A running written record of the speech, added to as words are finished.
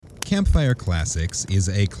Campfire Classics is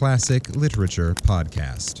a classic literature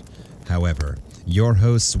podcast. However, your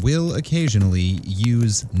hosts will occasionally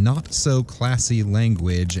use not-so-classy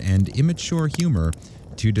language and immature humor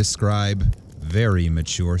to describe very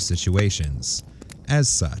mature situations. As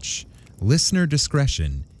such, listener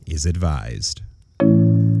discretion is advised.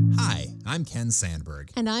 Hi, I'm Ken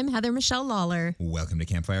Sandberg. And I'm Heather Michelle Lawler. Welcome to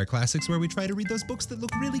Campfire Classics, where we try to read those books that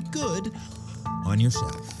look really good on your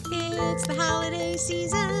shelf. It's the holiday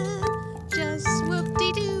season. Just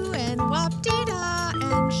whoop-de-doo and wop-de-da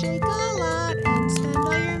and shake a lot and spend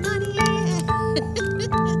all your money.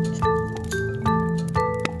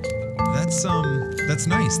 That's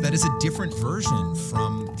nice. That is a different version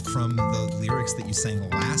from the lyrics that you sang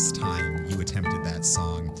last time you attempted that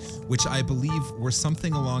song, which I believe were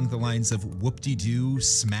something along the lines of whoop-de-doo,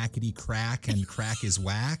 smackety crack, and crack is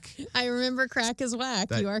whack. I remember crack is whack.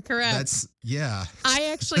 You are correct. Yeah.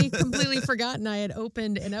 I actually completely forgotten I had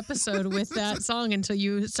opened an episode with that song until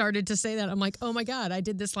you started to say that. I'm like, oh my God, I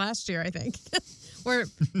did this last year, I think. Or I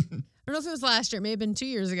don't know if it was last year. It may have been 2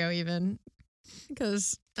 years ago even,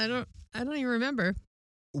 because I don't even remember.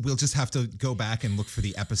 We'll just have to go back and look for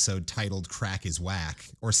the episode titled Crack is Whack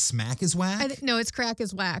or Smack is Whack. No, it's Crack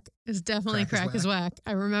is Whack. It's definitely Crack is Whack.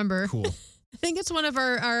 I remember. Cool. I think it's one of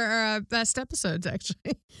our best episodes,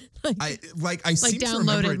 actually. I seem to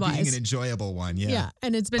remember it being an enjoyable one. Yeah. Yeah,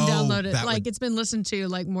 and it's been downloaded. It's been listened to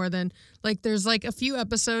more than there's a few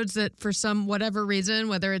episodes that for some whatever reason,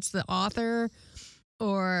 whether it's the author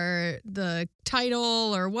or the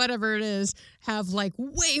title or whatever it is, have way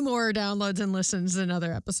more downloads and listens than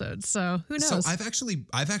other episodes. So who knows? So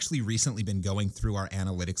I've actually recently been going through our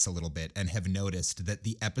analytics a little bit and have noticed that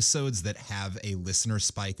the episodes that have a listener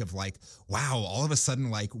spike of wow, all of a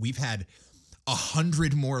sudden we've had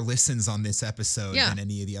 100 more listens on this episode than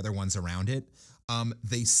any of the other ones around it.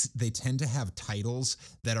 They tend to have titles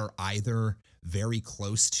that are either very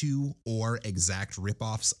close to or exact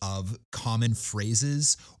ripoffs of common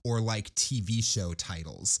phrases or TV show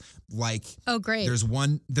titles. Oh, great. There's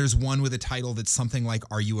one with a title that's something like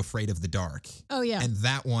 "Are You Afraid of the Dark?" Oh yeah. And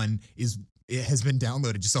that one it has been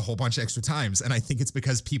downloaded just a whole bunch of extra times, and I think it's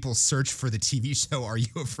because people search for the TV show "Are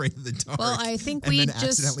You Afraid of the Dark?" Well, I think and then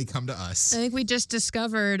accidentally come to us. I think we just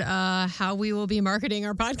discovered how we will be marketing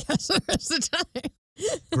our podcast the rest of the time.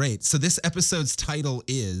 Great. So this episode's title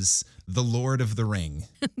is The Lord of the Ring.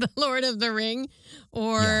 The Lord of the Ring,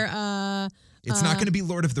 or it's not going to be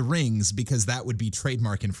Lord of the Rings because that would be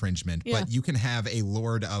trademark infringement. Yeah. But you can have a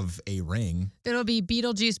Lord of a Ring. It'll be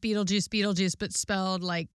Beetlejuice, Beetlejuice, Beetlejuice, but spelled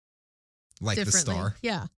like the star.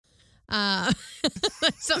 Yeah.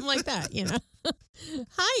 Something like that,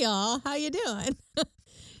 Hi, y'all. How you doing?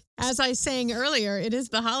 As I sang earlier, it is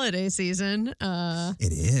the holiday season.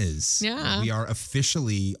 It is. Yeah. We are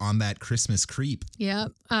officially on that Christmas creep. Yeah.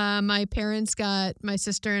 My parents got my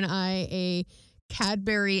sister and I a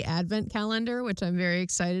Cadbury Advent calendar, which I'm very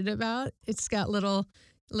excited about. It's got little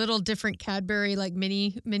different Cadbury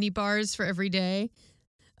mini bars for every day.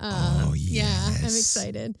 Oh, yes. Yeah, I'm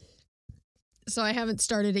excited. So I haven't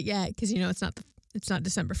started it yet because it's not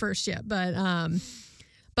December 1st yet, but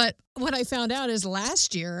what I found out is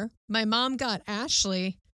last year, my mom got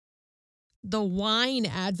Ashley the wine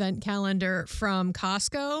advent calendar from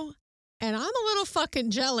Costco, and I'm a little fucking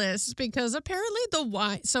jealous because apparently the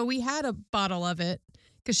wine, so we had a bottle of it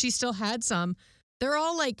because she still had some. They're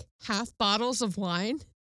all half bottles of wine.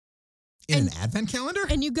 In an advent calendar?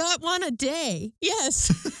 And you got one a day. Yes.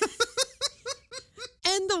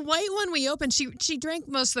 And the white one we opened, she drank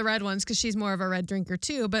most of the red ones because she's more of a red drinker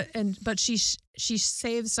too. But she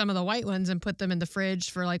saved some of the white ones and put them in the fridge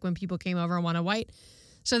for when people came over and want a white.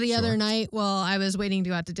 So the other night, while I was waiting to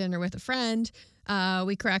go out to dinner with a friend,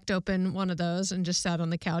 we cracked open one of those and just sat on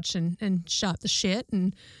the couch and shot the shit,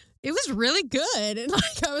 and it was really good. And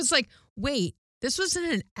I was like, wait, this was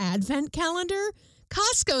in an advent calendar?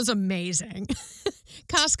 Costco's amazing.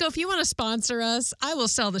 Costco, if you want to sponsor us, I will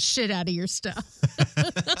sell the shit out of your stuff.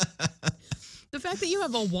 The fact that you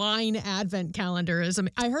have a wine advent calendar is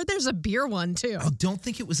amazing. I heard there's a beer one, too. I don't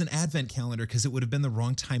think it was an advent calendar because it would have been the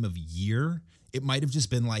wrong time of year. It might have just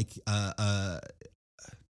been a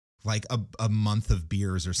month of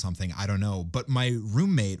beers or something. I don't know. But my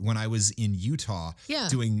roommate, when I was in Utah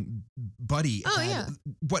doing Buddy, had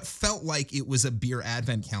what felt like it was a beer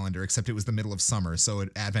advent calendar, except it was the middle of summer. So an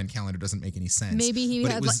advent calendar doesn't make any sense. Maybe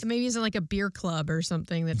maybe he's in a beer club or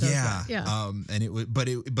something that does that. Yeah. And it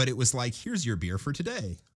was here's your beer for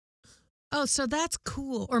today. Oh, so that's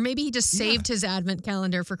cool. Or maybe he just saved his advent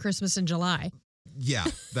calendar for Christmas in July. Yeah,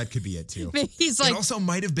 that could be it too. He's it also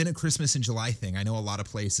might have been a Christmas in July thing. I know a lot of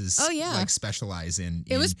places specialize in.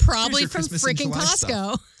 It was probably from freaking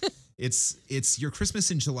Costco. It's your Christmas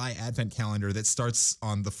in July advent calendar that starts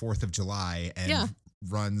on the 4th of July and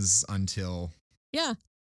runs until Yeah.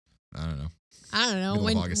 I don't know. I don't know Middle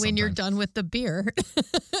of August when you're sometime. done with the beer.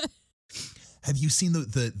 Have you seen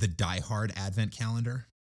the Die Hard advent calendar?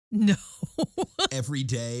 No. Every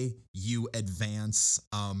day you advance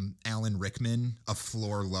Alan Rickman a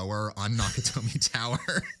floor lower on Nakatomi Tower.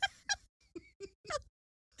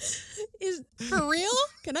 Is for real?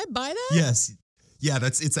 Can I buy that? Yes. Yeah,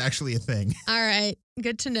 it's actually a thing. All right.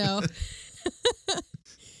 Good to know.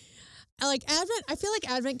 I feel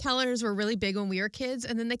like advent calendars were really big when we were kids,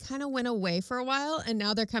 and then they kind of went away for a while, and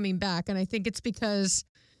now they're coming back. And I think it's because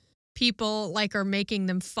people are making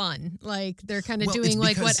them fun. Like they're kind of doing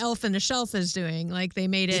like what Elf on the Shelf is doing. Like they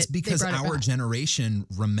made it. It's because our generation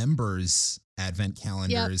remembers advent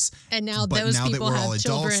calendars. Yep. And now but those now people that we're have all adults,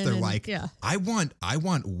 children they're and, like, yeah. I want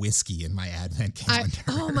whiskey in my advent calendar.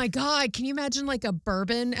 Oh my God. Can you imagine like a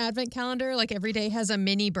bourbon advent calendar? Like every day has a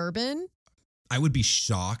mini bourbon. I would be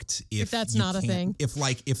shocked if that's you not a thing. If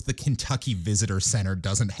the Kentucky Visitor Center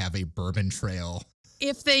doesn't have a bourbon trail.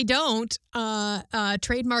 If they don't,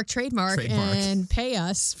 trademark, and pay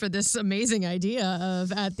us for this amazing idea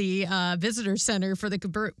of at the visitor center for the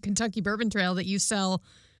Kentucky Bourbon Trail that you sell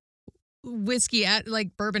whiskey at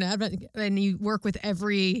like bourbon advent, and you work with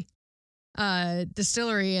every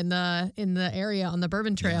distillery in the area on the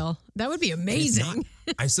Bourbon Trail. Yeah. That would be amazing.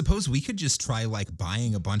 I suppose we could just try like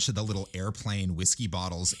buying a bunch of the little airplane whiskey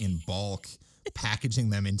bottles in bulk, packaging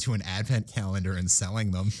them into an advent calendar and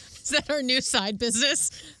selling them. Is that our new side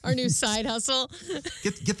business? Our new side hustle?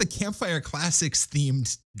 Get the Campfire Classics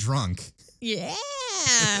themed drunk. Yeah.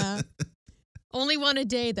 Only one a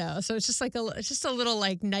day though, so it's just a little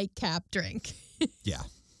like nightcap drink. Yeah.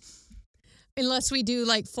 Unless we do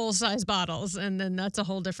like full size bottles, and then that's a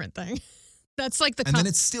whole different thing. That's like the and then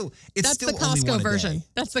it's still the Costco only one version. A day.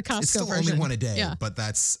 That's the Costco version. It's still only one a day. Yeah. But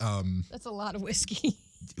that's a lot of whiskey.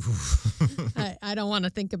 I don't want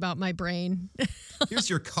to think about my brain. Here's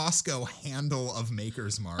your Costco handle of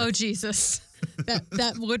Maker's Mark. Oh Jesus,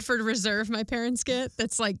 that Woodford Reserve my parents get.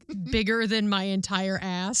 That's like bigger than my entire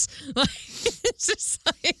ass. Like it's just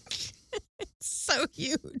like it's so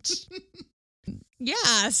huge.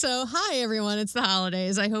 Yeah. So hi everyone. It's the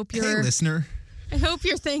holidays. I hope Hey listener. I hope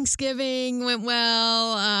your Thanksgiving went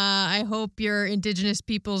well. I hope your Indigenous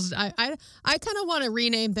Peoples. I kind of want to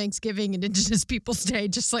rename Thanksgiving Indigenous Peoples Day,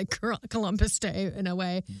 just like Columbus Day in a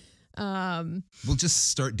way. We'll just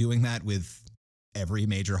start doing that with every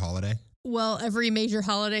major holiday. Well, every major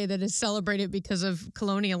holiday that is celebrated because of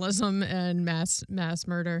colonialism and mass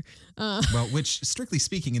murder. Well, which strictly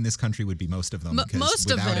speaking in this country would be most of them.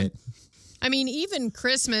 Most of them. It, I mean, even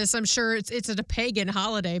Christmas, I'm sure it's a pagan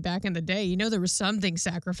holiday back in the day. You know, there was something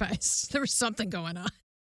sacrificed. There was something going on.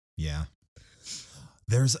 Yeah.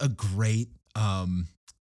 There's a great,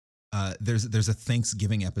 there's a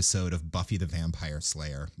Thanksgiving episode of Buffy the Vampire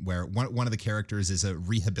Slayer where one of the characters is a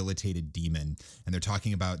rehabilitated demon, and they're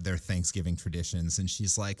talking about their Thanksgiving traditions. And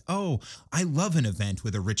she's like, oh, I love an event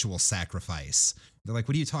with a ritual sacrifice. They're like,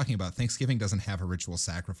 what are you talking about? Thanksgiving doesn't have a ritual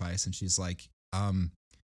sacrifice. And she's like,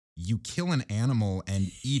 you kill an animal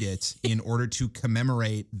and eat it in order to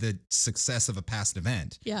commemorate the success of a past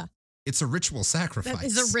event. Yeah. It's a ritual sacrifice. That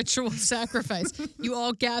is a ritual sacrifice. You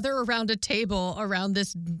all gather around a table around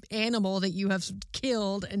this animal that you have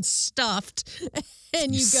killed and stuffed,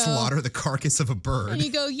 and you go slaughter the carcass of a bird. And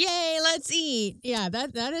you go, yay, let's eat. Yeah,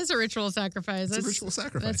 that is a ritual sacrifice. It's a ritual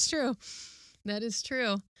sacrifice. That's true. That is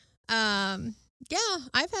true. Yeah,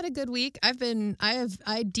 I've had a good week. I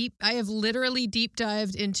have literally deep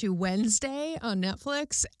dived into Wednesday on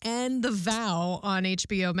Netflix and The Vow on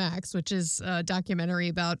HBO Max, which is a documentary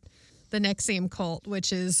about the NXIVM cult,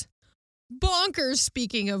 which is bonkers.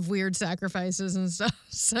 Speaking of weird sacrifices and stuff.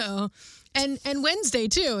 So, and Wednesday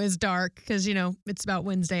too is dark because it's about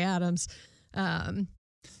Wednesday Addams.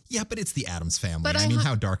 Yeah, but it's the Addams family. But I mean,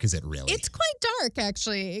 how dark is it really? It's quite dark,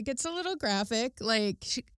 actually. It gets a little graphic.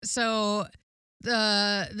 So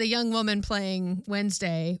the young woman playing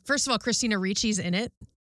Wednesday, first of all, Christina Ricci's in it,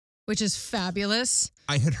 which is fabulous.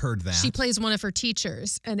 I had heard that. She plays one of her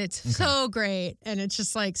teachers, and it's so great. And it's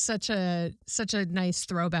just like such a nice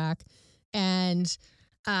throwback. And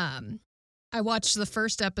I watched the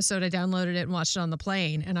first episode. I downloaded it and watched it on the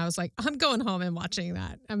plane. And I was like, I'm going home and watching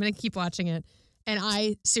that. I'm going to keep watching it. And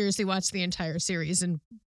I seriously watched the entire series in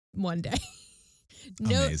one day.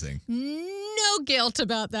 Amazing. No guilt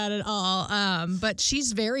about that at all. But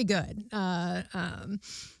she's very good. And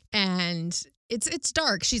it's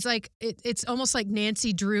dark. She's like, it's almost like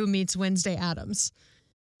Nancy Drew meets Wednesday Addams.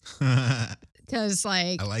 because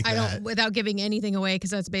like I like I that. don't, without giving anything away,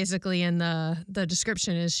 because that's basically in the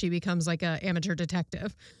description, is she becomes like a amateur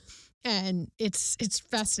detective. And it's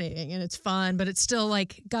fascinating and it's fun, but it's still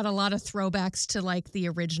like got a lot of throwbacks to like the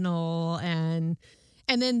original. And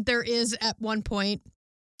then there is at one point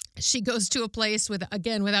she goes to a place with,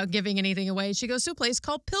 again, without giving anything away, she goes to a place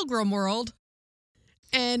called Pilgrim World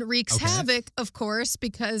and wreaks havoc, of course,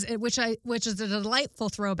 because which is a delightful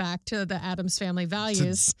throwback to the Addams Family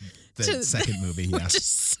Values. The second movie, yeah. Which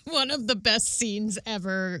is one of the best scenes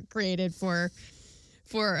ever created for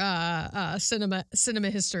cinema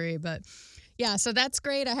history. But yeah, so that's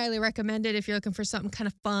great. I highly recommend it if you're looking for something kind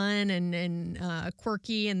of fun and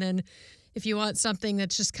quirky. And then if you want something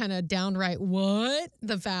that's just kind of downright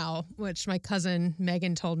The Vow, which my cousin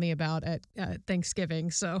Megan told me about at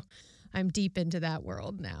Thanksgiving. So I'm deep into that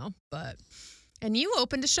world now. And you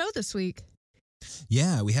opened a show this week.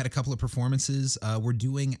 Yeah, we had a couple of performances. We're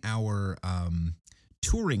doing our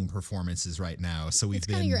touring performances right now. So we've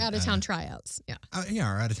been your out of town tryouts. Yeah.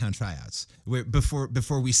 Our out of town tryouts.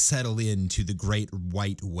 Before we settle into the great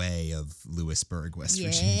white way of Lewisburg, West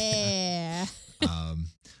Virginia. Yeah.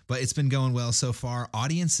 But it's been going well so far.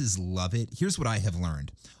 Audiences love it. Here's what I have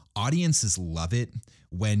learned. Audiences love it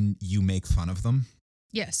when you make fun of them.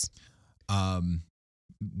 Yes.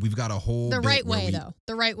 We've got a whole the bit right where way though.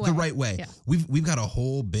 The right way. The right way. Yeah. We've got a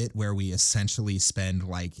whole bit where we essentially spend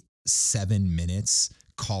like 7 minutes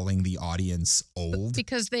calling the audience old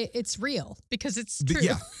because it's real, because it's true.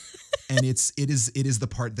 Yeah. And it is the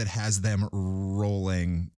part that has them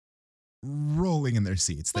rolling in their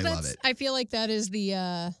seats. They love it. I feel like that is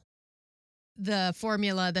the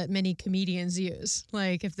formula that many comedians use.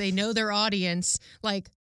 Like if they know their audience,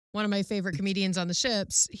 like one of my favorite comedians on the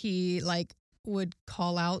ships, he like would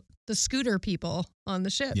call out the scooter people on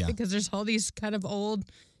the ship because there's all these kind of old,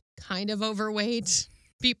 kind of overweight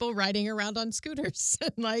people riding around on scooters.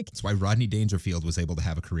 And like, that's why Rodney Dangerfield was able to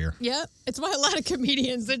have a career. Yeah. It's why a lot of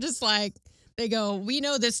comedians, they're just like, they go, we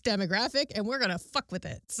know this demographic and we're going to fuck with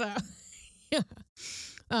it. So yeah.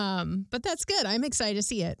 But that's good. I'm excited to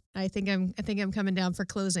see it. I think I'm coming down for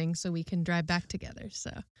closing so we can drive back together.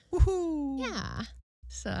 So woohoo. Yeah.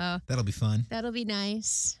 So that'll be fun. That'll be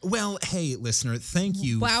nice. Well, hey, listener, thank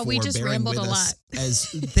you for we just bearing rambled with a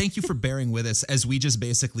us. lot. Thank you for bearing with us as we just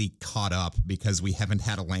basically caught up because we haven't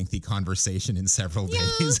had a lengthy conversation in several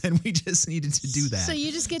days, and we just needed to do that. So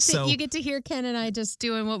you just get to hear Ken and I just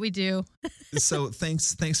doing what we do. So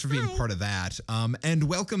thanks for being part of that. And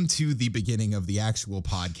welcome to the beginning of the actual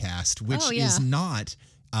podcast, which is not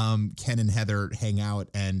Ken and Heather hang out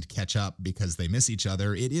and catch up because they miss each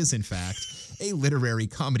other. It is, in fact, a literary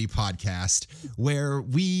comedy podcast where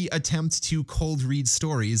we attempt to cold read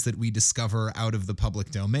stories that we discover out of the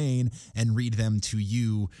public domain and read them to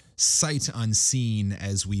you sight unseen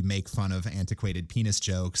as we make fun of antiquated penis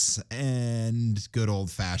jokes and good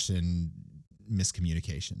old-fashioned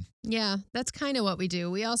miscommunication. Yeah, that's kind of what we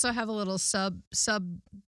do. We also have a little sub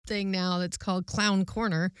thing now that's called Clown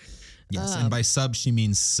Corner. Yes, and by sub, she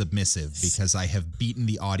means submissive because I have beaten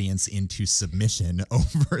the audience into submission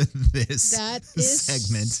over this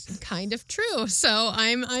segment. Kind of true. So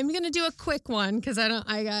I'm going to do a quick one because I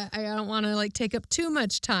don't want to like take up too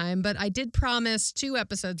much time. But I did promise 2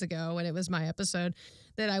 episodes ago when it was my episode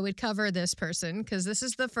that I would cover this person because this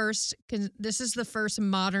is the first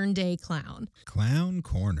modern day clown. Clown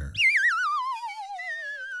Corner.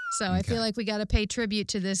 So I feel like we got to pay tribute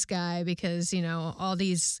to this guy because, you know, all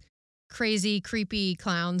these crazy, creepy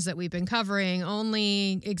clowns that we've been covering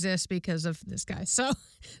only exist because of this guy. So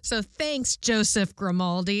thanks, Joseph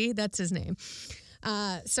Grimaldi. That's his name.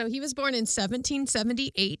 So he was born in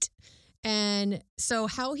 1778. And so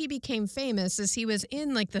how he became famous is he was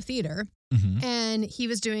in like the theater and he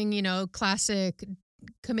was doing, you know, classic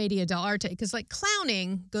commedia dell'arte because like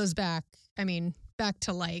clowning goes back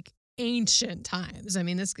to like ancient times. I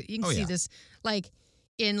mean, this you can see this like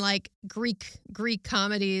in like Greek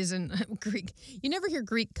comedies and Greek. You never hear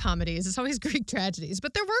Greek comedies. It's always Greek tragedies.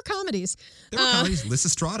 But there were comedies.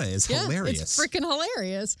 Lysistrata is hilarious. It's freaking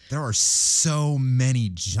hilarious. There are so many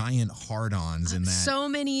giant hard-ons in that. So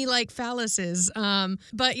many like phalluses.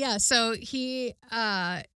 But yeah, so he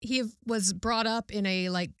was brought up in a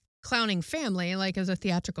like clowning family, like as a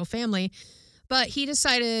theatrical family. But he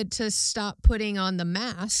decided to stop putting on the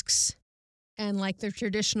masks and like the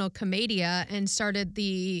traditional commedia and started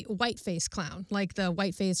the whiteface clown, like the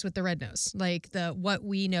white face with the red nose, like what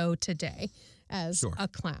we know today as a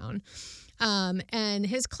clown. And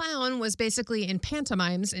his clown was basically in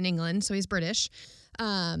pantomimes in England, so he's British.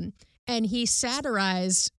 And he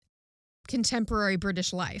satirized contemporary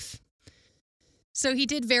British life. So he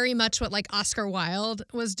did very much what like Oscar Wilde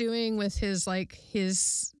was doing with his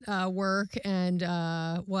work, and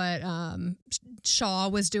what Shaw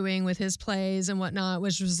was doing with his plays and whatnot,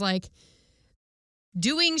 which was like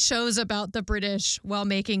doing shows about the British while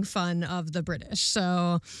making fun of the British.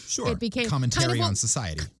 So Sure. it became commentary on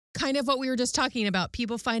society. Kind of what we were just talking about.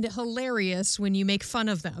 People find it hilarious when you make fun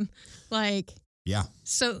of them. Like, Yeah.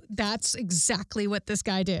 so that's exactly what this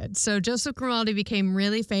guy did. So Joseph Grimaldi became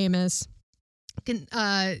really famous.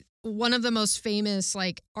 One of the most famous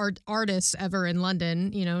like artists ever in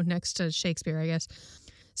London, you know, next to Shakespeare, I guess.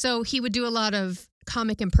 So he would do a lot of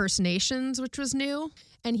comic impersonations, which was new.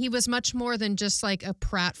 And he was much more than just like a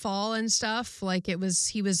pratfall and stuff. Like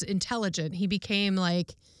he was intelligent. He became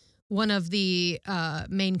like one of the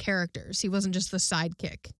main characters. He wasn't just the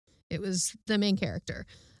sidekick. It was the main character,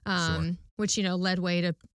 Sure. which, you know, led way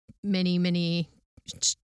to many, many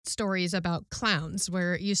stories about clowns,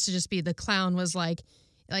 where it used to just be the clown was like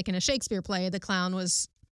in a Shakespeare play, the clown was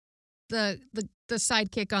the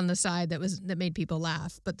sidekick on the side that made people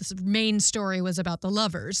laugh, but the main story was about the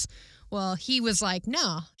lovers. Well, he was like,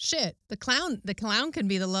 no, shit, the clown can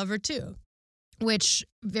be the lover too, which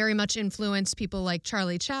very much influenced people like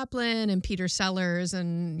Charlie Chaplin and Peter Sellers,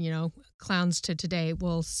 and, you know, clowns to today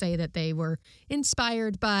will say that they were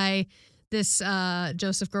inspired by this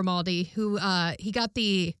Joseph Grimaldi, who he got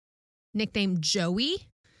the nickname Joey.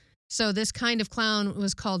 So this kind of clown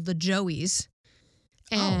was called the Joeys.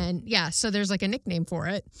 And yeah, so there's like a nickname for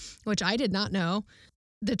it, which I did not know.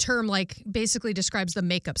 The term like basically describes the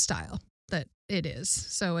makeup style that it is.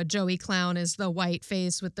 So a Joey clown is the white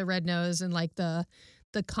face with the red nose and like the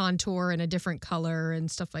contour in a different color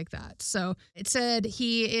and stuff like that. So it said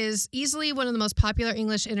he is easily one of the most popular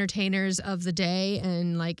English entertainers of the day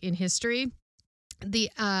and like in history.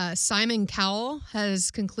 The Simon Cowell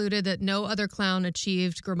has concluded that no other clown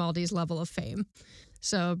achieved Grimaldi's level of fame.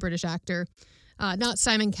 So British actor, not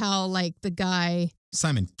Simon Cowell, like the guy.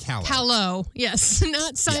 Simon Callow. Callow, yes.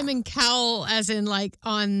 Not Simon Cowell as in like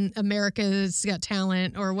on America's Got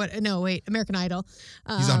Talent or what? No, wait, American Idol.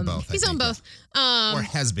 He's on both. He's on both. Or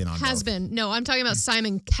has been on both. Has been. No, I'm talking about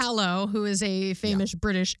Simon Callow, who is a famous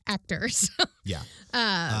British actor. So, Yeah.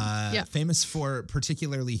 Famous for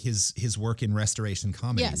particularly his work in restoration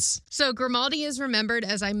comedies. Yes. So Grimaldi is remembered,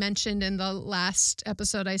 as I mentioned in the last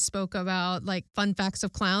episode I spoke about, like fun facts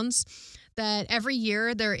of clowns, that every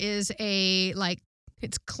year there is a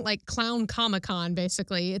it's like Clown Comic-Con,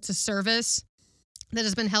 basically. It's a service that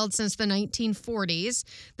has been held since the 1940s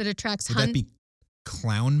that attracts Would that be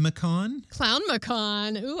Clown-macon?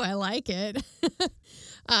 Clown-macon. Ooh, I like it.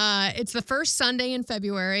 It's the first Sunday in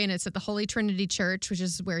February, and it's at the Holy Trinity Church, which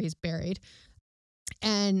is where he's buried.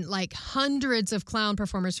 And like hundreds of clown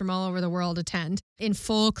performers from all over the world attend in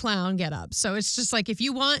full clown getup. So it's just like if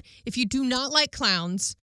you do not like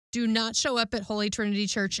clowns, do not show up at Holy Trinity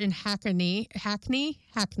Church in Hackney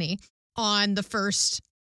on the first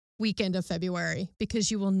weekend of February,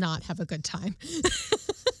 because you will not have a good time.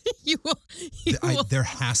 You will. There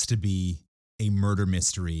has to be a murder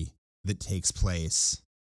mystery that takes place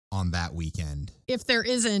on that weekend. If there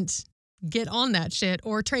isn't, get on that shit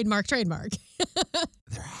or trademark.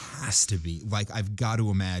 There has to be. Like, I've got to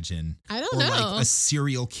imagine. I don't know. Or like a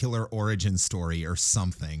serial killer origin story or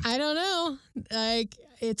something. I don't know. Like,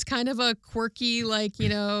 it's kind of a quirky, like, you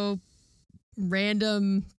know,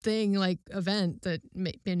 random thing, like event that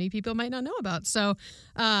many people might not know about. So,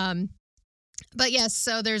 but yes,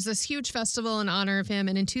 so there's this huge festival in honor of him.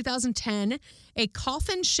 And in 2010, a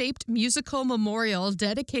coffin-shaped musical memorial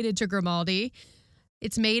dedicated to Grimaldi,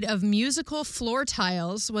 it's made of musical floor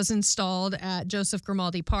tiles, was installed at Joseph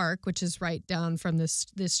Grimaldi Park, which is right down from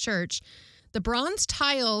this church. The bronze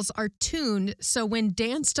tiles are tuned so when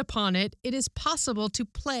danced upon it, it is possible to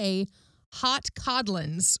play Hot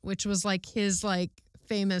Codlins, which was like his like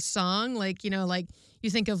famous song. Like, you know, like you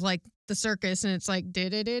think of like the circus and it's like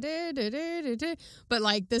but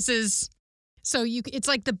like this is it's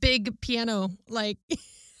like the big piano like.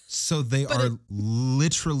 So they are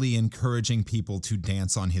literally encouraging people to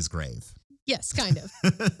dance on his grave. Yes, kind of.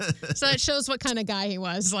 So that shows what kind of guy he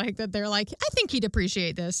was. Like that they're like, I think he'd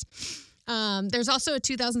appreciate this. There's also a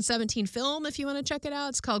 2017 film, if you want to check it out.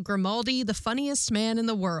 It's called Grimaldi, the Funniest Man in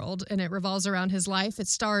the World, and it revolves around his life. It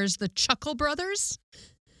stars the Chuckle Brothers,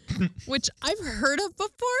 which I've heard of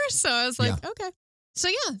before. So I was like, okay.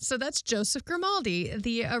 So that's Joseph Grimaldi,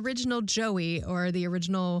 the original Joey, or the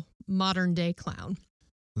original modern day clown.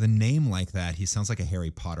 With a name like that, he sounds like a Harry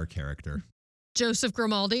Potter character. Joseph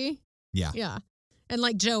Grimaldi? Yeah. Yeah. And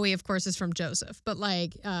like Joey, of course, is from Joseph. But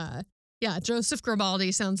like, Joseph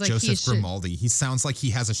Grimaldi sounds like Grimaldi. He sounds like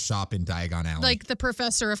he has a shop in Diagon Alley. Like the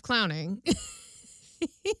professor of clowning.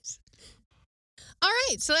 All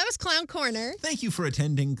right, so that was Clown Corner. Thank you for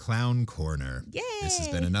attending Clown Corner. Yay! This has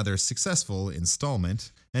been another successful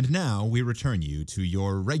installment, and now we return you to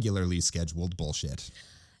your regularly scheduled bullshit.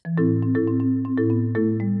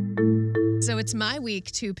 So it's my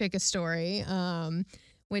week to pick a story,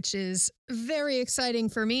 which is very exciting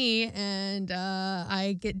for me, and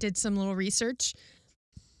I did some little research.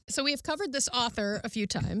 So we have covered this author a few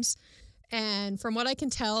times, and from what I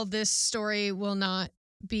can tell, this story will not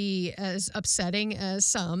be as upsetting as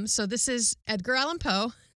some. So this is Edgar Allan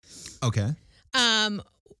Poe. Okay.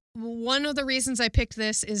 One of the reasons I picked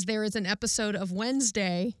this is there is an episode of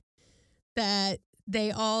Wednesday that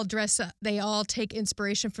they all dress up, they all take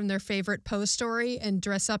inspiration from their favorite Poe story and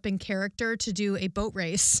dress up in character to do a boat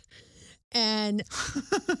race. And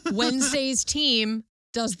Wednesday's team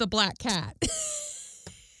does the Black Cat.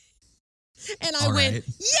 And I went,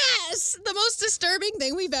 yes, the most disturbing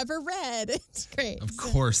thing we've ever read. It's great. Of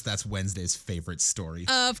course, that's Wednesday's favorite story.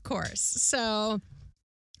 Of course. So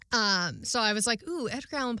I was like, ooh,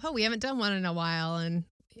 Edgar Allan Poe, we haven't done one in a while. And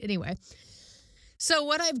anyway, so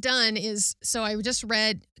what I've done is, so I just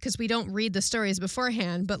read, because we don't read the stories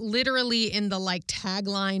beforehand, but literally in the like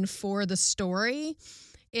tagline for the story,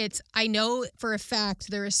 I know for a fact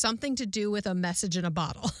there is something to do with a message in a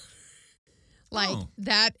bottle.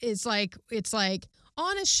 That is like, it's like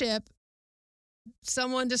on a ship,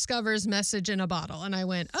 someone discovers message in a bottle. And I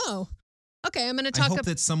went, oh, okay, I'm going to talk I hope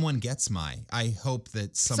that someone gets my. I hope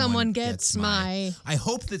that someone gets my. I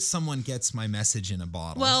hope that someone gets my message in a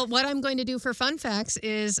bottle. Well, what I'm going to do for fun facts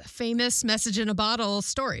is famous message in a bottle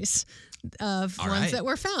stories of ones that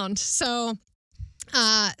were found. So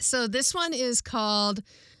this one is called,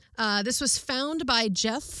 this was found by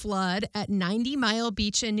Jeff Flood at 90 Mile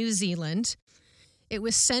Beach in New Zealand. It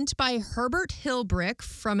was sent by Herbert Hilbrick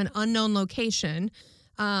from an unknown location,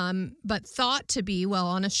 but thought to be,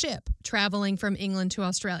 on a ship traveling from England to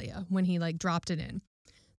Australia when he dropped it in.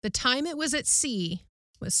 The time it was at sea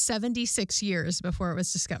was 76 years before it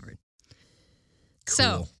was discovered. Cool.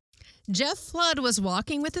 So Jeff Flood was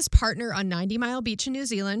walking with his partner on 90 Mile Beach in New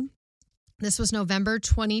Zealand. This was November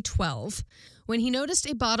 2012, when he noticed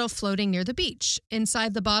a bottle floating near the beach.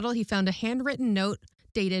 Inside the bottle, he found a handwritten note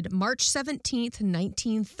dated March 17th,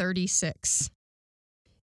 1936.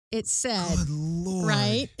 It said, good Lord.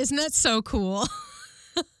 Right? Isn't that so cool?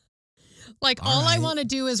 All I want to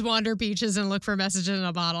do is wander beaches and look for messages in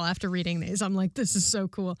a bottle after reading these. I'm like, this is so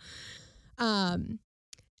cool. And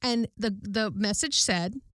the message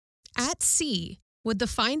said, at sea, would the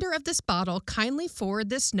finder of this bottle kindly forward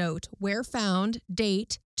this note, where found,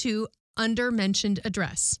 date, to under-mentioned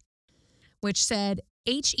address, which said,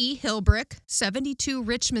 H.E. Hilbrick, 72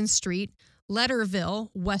 Richmond Street, Letterville,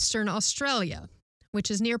 Western Australia, which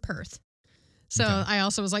is near Perth. So okay. I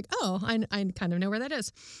also was like, oh, I kind of know where that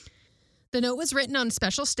is. The note was written on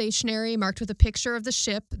special stationery marked with a picture of the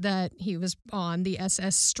ship that he was on, the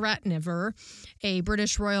SS Stratnever, a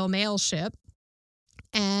British Royal Mail ship.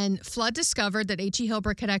 And Flood discovered that H.E.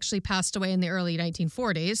 Hilbrick had actually passed away in the early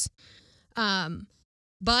 1940s.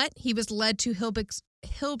 But he was led to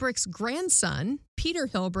Hilbrick's grandson, Peter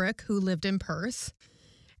Hilbrick, who lived in Perth.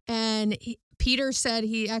 And Peter said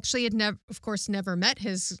he actually had never met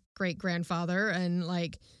his great-grandfather. And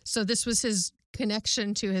so this was his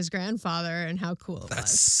connection to his grandfather, and how cool it was.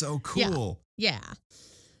 That's so cool. Yeah.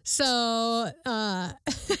 So,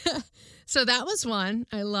 so that was one.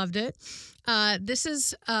 I loved it. This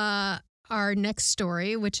is our next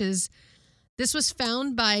story, which is, this was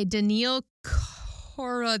found by Daniil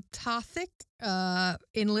Korotathyk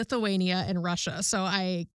in Lithuania and Russia. So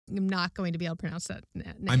I am not going to be able to pronounce that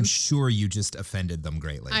name. I'm sure you just offended them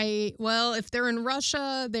greatly. If they're in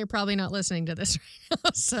Russia, they're probably not listening to this right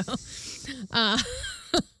now. So,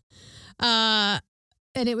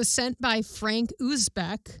 and it was sent by Frank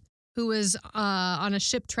Uzbek, who was on a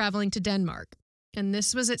ship traveling to Denmark. And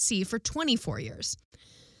this was at sea for 24 years.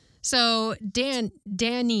 So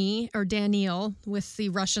Daniil, with the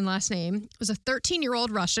Russian last name, was a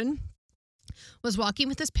 13-year-old Russian, was walking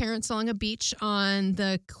with his parents along a beach on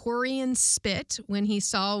the Korean Spit when he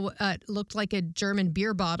saw what looked like a German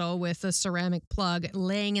beer bottle with a ceramic plug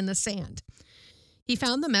laying in the sand. He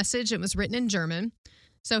found the message. It was written in German.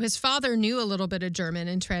 So his father knew a little bit of German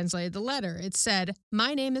and translated the letter. It said,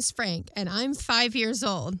 "My name is Frank, and I'm 5 years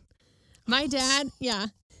old. My dad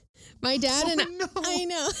and I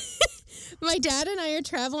know. My dad and I are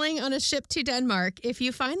traveling on a ship to Denmark. If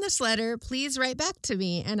you find this letter, please write back to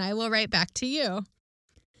me, and I will write back to you."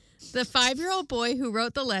 The 5-year-old boy who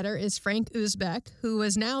wrote the letter is Frank Uzbek, who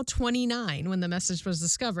was now 29 when the message was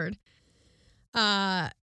discovered.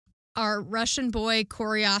 Our Russian boy,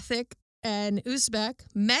 Korotathyk, and Uzbek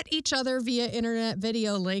met each other via internet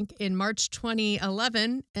video link in March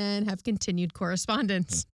 2011 and have continued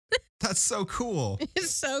correspondence. That's so cool.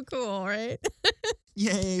 It's so cool, right?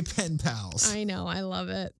 Yay, pen pals. I know. I love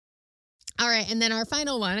it. All right. And then our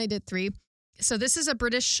final one, I did 3. So this is a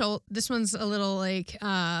British this one's a little like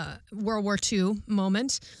World War II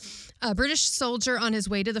moment. A British soldier on his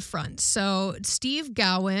way to the front. So Steve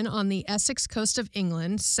Gowan on the Essex coast of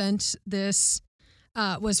England sent this,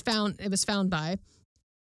 it was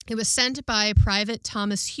sent by Private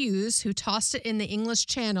Thomas Hughes, who tossed it in the English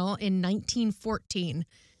Channel in 1914.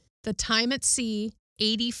 The time at sea,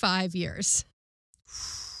 85 years.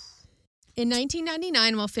 In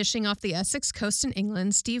 1999, while fishing off the Essex coast in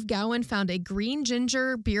England, Steve Gowan found a green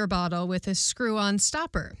ginger beer bottle with a screw-on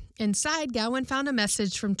stopper. Inside, Gowan found a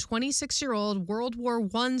message from 26-year-old World War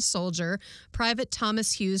I soldier Private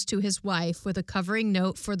Thomas Hughes to his wife with a covering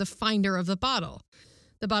note for the finder of the bottle.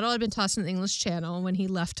 The bottle had been tossed in the English Channel when he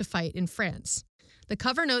left to fight in France. The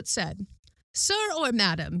cover note said, "Sir or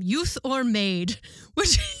madam, youth or maid,"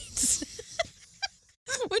 which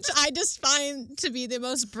I just find to be the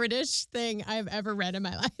most British thing I've ever read in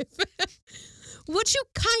my life. "Would you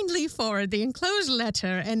kindly forward the enclosed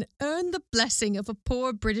letter and earn the blessing of a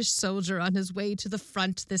poor British soldier on his way to the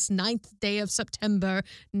front this 9th day of September,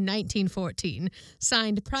 1914.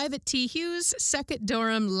 Signed, Private T. Hughes, 2nd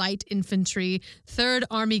Durham Light Infantry, 3rd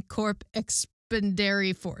Army Corps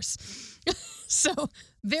Expeditionary Force." So,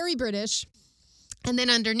 very British. And then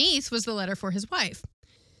underneath was the letter for his wife.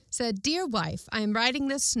 Said, "Dear wife, I am writing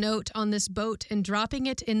this note on this boat and dropping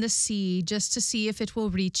it in the sea just to see if it will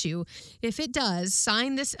reach you. If it does,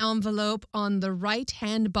 sign this envelope on the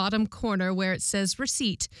right-hand bottom corner where it says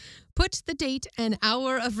receipt. Put the date and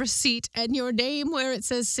hour of receipt and your name where it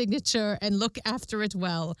says signature and look after it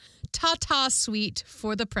well. Ta-ta, sweet,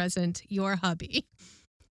 for the present, your hubby."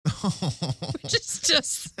 Oh, Which is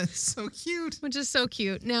just... that's so cute. Which is so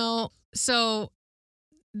cute. Now, so...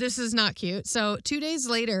 This is not cute. So 2 days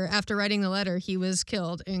later, after writing the letter, he was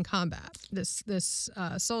killed in combat, this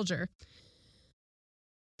soldier.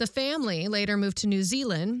 The family later moved to New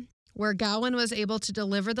Zealand, where Gowan was able to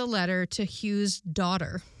deliver the letter to Hughes'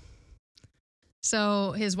 daughter.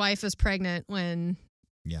 So his wife was pregnant when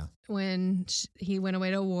he went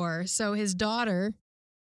away to war. So his daughter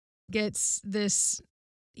gets this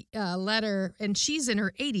letter, and she's in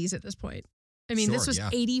her 80s at this point. I mean, this was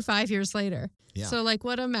 85 years later. Yeah. So, like,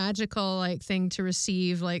 what a magical, like, thing to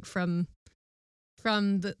receive, like, from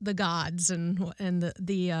the gods and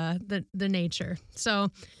the nature. So,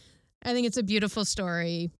 I think it's a beautiful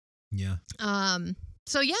story. Yeah.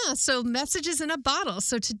 So Messages in a Bottle.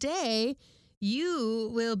 So today you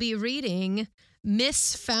will be reading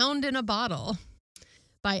Miss Found in a Bottle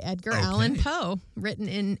by Edgar Allan Poe, written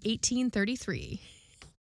in 1833.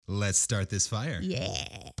 Let's start this fire.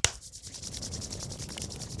 Yeah.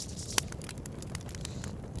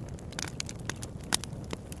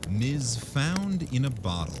 Ms. Found in a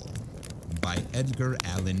Bottle by Edgar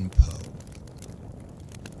Allan Poe.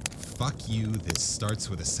 Fuck you, this starts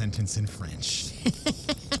with a sentence in French.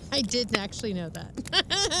 I didn't actually know that.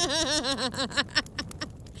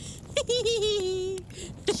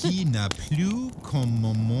 Qui n'a plus qu'un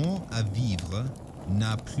moment à vivre,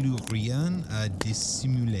 n'a plus rien à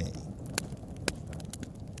dissimuler.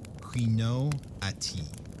 Quino Ati.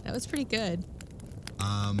 That was pretty good.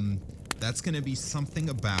 That's going to be something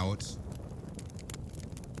about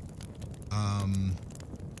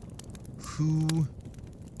who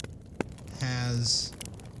has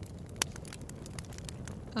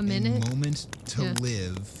a moment to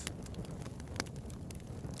live.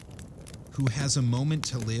 Who has a moment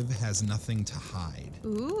to live has nothing to hide.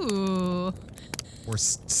 Ooh. Or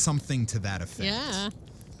something to that effect. Yeah.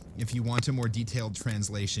 If you want a more detailed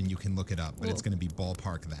translation, you can look it up, but it's going to be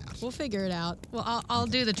ballpark that. We'll figure it out. Well, I'll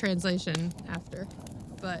do the translation after.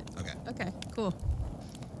 But okay, cool.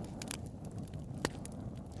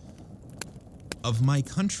 Of my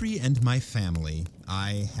country and my family,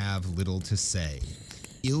 I have little to say.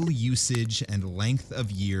 Ill usage and length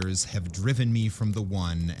of years have driven me from the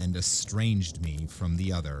one and estranged me from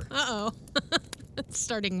the other. Uh-oh. It's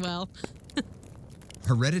starting well.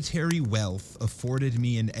 Hereditary wealth afforded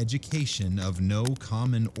me an education of no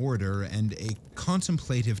common order, and a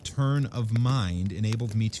contemplative turn of mind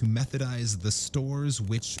enabled me to methodize the stores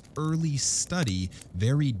which early study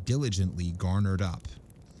very diligently garnered up.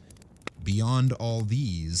 Beyond all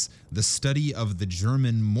these, the study of the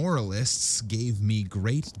German moralists gave me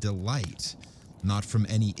great delight, not from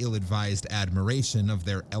any ill-advised admiration of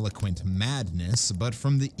their eloquent madness, but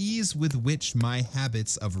from the ease with which my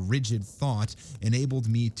habits of rigid thought enabled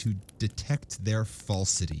me to detect their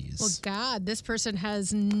falsities. Well, God, this person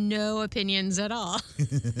has no opinions at all.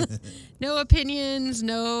 No opinions,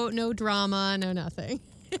 no drama, no nothing.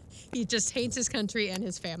 He just hates his country and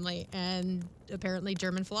his family and apparently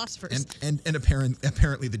German philosophers. And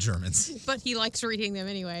apparently the Germans. But he likes reading them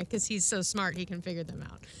anyway because he's so smart he can figure them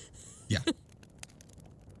out. Yeah.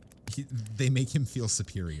 They make him feel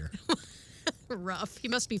superior. Rough. He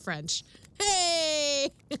must be French. Hey!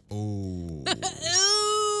 Oh.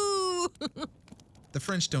 Ooh! The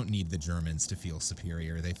French don't need the Germans to feel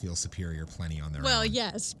superior. They feel superior plenty on their own. Well,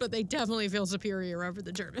 yes, but they definitely feel superior over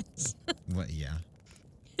the Germans. What? Yeah.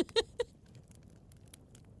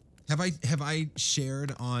 Have I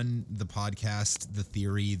shared on the podcast the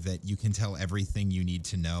theory that you can tell everything you need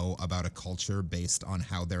to know about a culture based on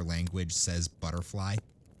how their language says butterfly?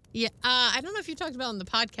 Yeah, I don't know if you talked about it on the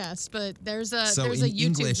podcast, but there's a YouTube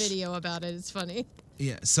English, video about it. It's funny.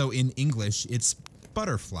 Yeah, so in English, it's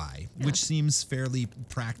butterfly, which seems fairly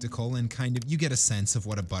practical and kind of, you get a sense of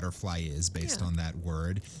what a butterfly is based on that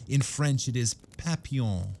word. In French, it is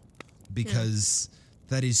papillon, because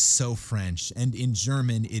that is so French. And in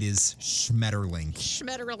German, it is Schmetterling.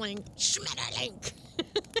 Schmetterling.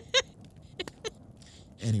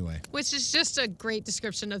 Anyway. Which is just a great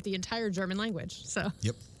description of the entire German language. So.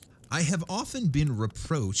 Yep. I have often been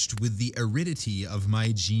reproached with the aridity of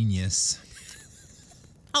my genius.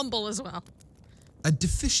 Humble as well. A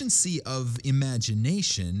deficiency of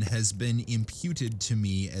imagination has been imputed to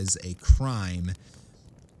me as a crime,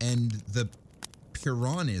 and the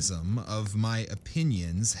Pyrrhonism of my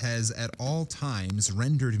opinions has at all times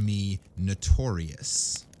rendered me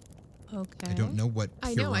notorious. Okay. I don't know what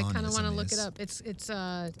Pyrrhonism is. I know, I kind of want to look it up. It's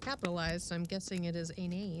capitalized, so I'm guessing it is a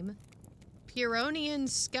name. Pyrrhonian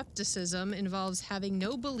skepticism involves having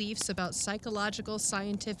no beliefs about psychological,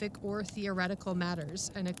 scientific, or theoretical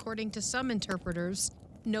matters, and according to some interpreters,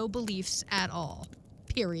 no beliefs at all.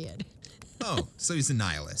 Period. Oh, so he's a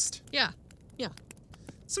nihilist. Yeah.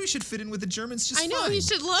 So he should fit in with the Germans just fine. I know, he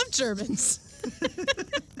should love Germans.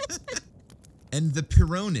 And the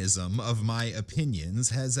Pyrrhonism of my opinions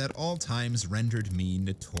has at all times rendered me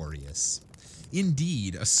notorious.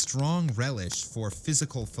 Indeed, a strong relish for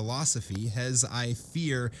physical philosophy has, I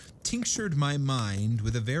fear, tinctured my mind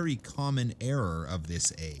with a very common error of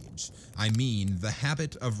this age. I mean, the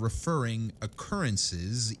habit of referring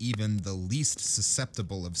occurrences, even the least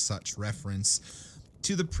susceptible of such reference,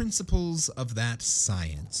 to the principles of that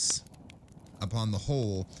science. Upon the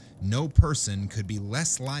whole, no person could be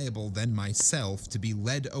less liable than myself to be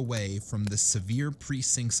led away from the severe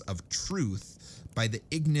precincts of truth by the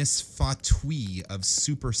ignis fatui of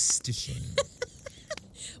superstition.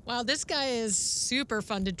 Wow, this guy is super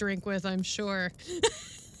fun to drink with, I'm sure.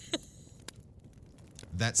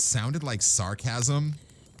 That sounded like sarcasm.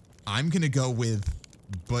 I'm gonna go with,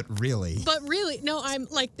 but really. But really, no, I'm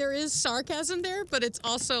like, there is sarcasm there, but it's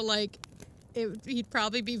also like, he'd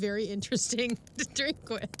probably be very interesting to drink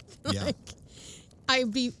with. Yeah. Like,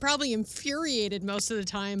 I'd be probably infuriated most of the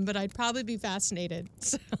time, but I'd probably be fascinated.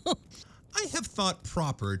 So. I have thought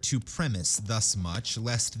proper to premise thus much,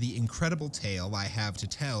 lest the incredible tale I have to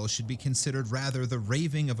tell should be considered rather the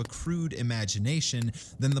raving of a crude imagination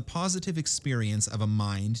than the positive experience of a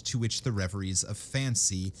mind to which the reveries of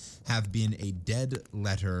fancy have been a dead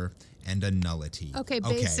letter and a nullity. Okay,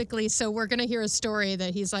 basically, so we're going to hear a story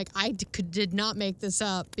that he's like, I did not make this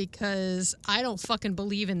up because I don't fucking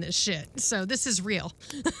believe in this shit. So this is real.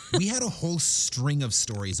 We had a whole string of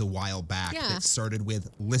stories a while back that started with,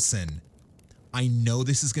 listen, I know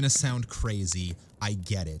this is going to sound crazy. I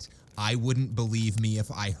get it. I wouldn't believe me if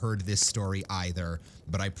I heard this story either,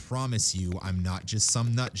 but I promise you I'm not just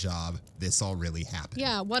some nut job. This all really happened.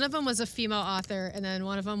 Yeah, one of them was a female author, and then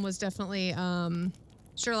one of them was definitely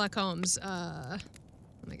Sherlock Holmes. Oh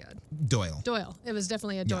my God. Doyle. It was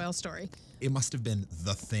definitely a Doyle story. It must have been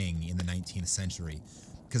the thing in the 19th century,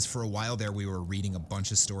 because for a while there we were reading a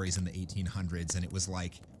bunch of stories in the 1800s, and it was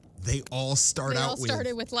like, they all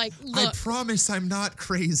started with like, look, I promise I'm not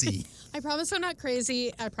crazy. I promise I'm not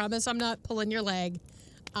crazy. I promise I'm not pulling your leg.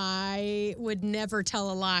 I would never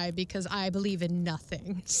tell a lie because I believe in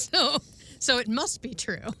nothing. So it must be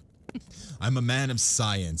true. I'm a man of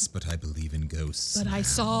science, but I believe in ghosts. But I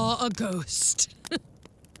saw a ghost.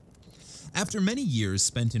 After many years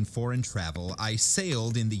spent in foreign travel, I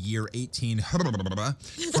sailed in the year 1800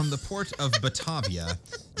 from the port of Batavia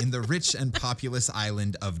in the rich and populous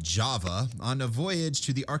island of Java on a voyage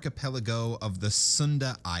to the archipelago of the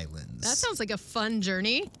Sunda Islands. That sounds like a fun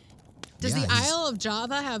journey. Does Yeah, the Isle of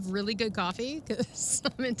Java have really good coffee? Because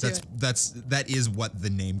I'm into it. That is what the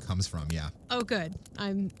name comes from. Yeah. Oh, good.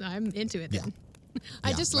 I'm into it then.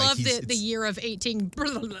 I Yeah, just like love the it's- year of 18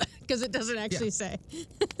 because it doesn't actually say.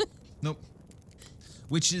 Nope.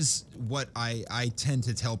 Which is what I tend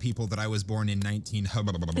to tell people that I was born in 19.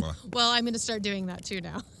 Well, I'm going to start doing that too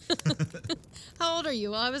now. How old are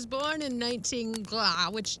you? Well, I was born in 19,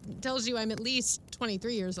 which tells you I'm at least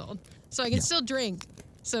 23 years old. So I can still drink.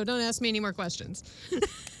 So don't ask me any more questions.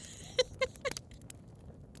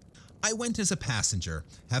 I went as a passenger,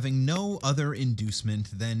 having no other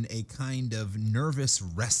inducement than a kind of nervous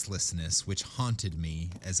restlessness which haunted me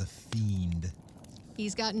as a fiend.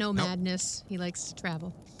 He's got no madness. He likes to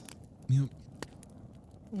travel. You know,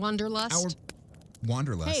 Wanderlust. our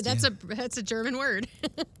wanderlust. Hey, that's a German word.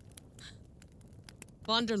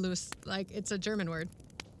 Wanderlust, like it's a German word.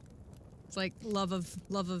 It's like love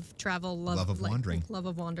of travel, Love of wandering. love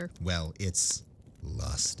of wander. Well, it's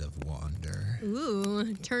lust of wander.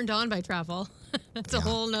 Ooh, turned on by travel. That's a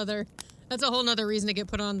whole nother reason to get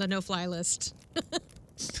put on the no-fly list.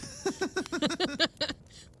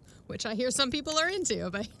 Which I hear some people are into,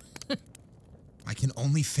 but I can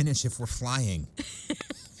only finish if we're flying.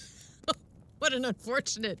 what an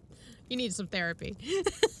unfortunate. You need some therapy.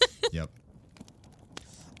 Yep.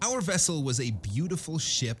 Our vessel was a beautiful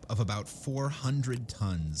ship of about 400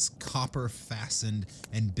 tons, copper fastened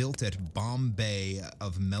and built at Bombay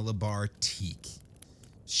of Malabar teak.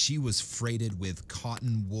 She was freighted with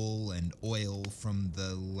cotton wool and oil from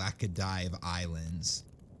the Laccadive Islands.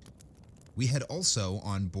 We had also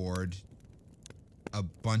on board a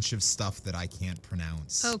bunch of stuff that I can't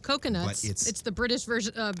pronounce. Oh, coconuts. But it's the British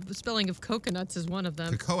version spelling of coconuts is one of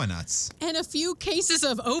them. Cocoa nuts. And a few cases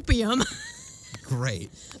of opium. Great.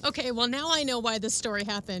 Okay, well now I know why this story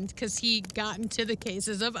happened, because he got into the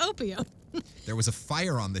cases of opium. There was a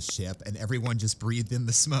fire on the ship and everyone just breathed in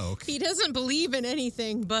the smoke. He doesn't believe in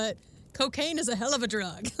anything, but cocaine is a hell of a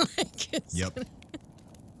drug. Yep.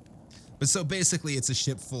 But so basically it's a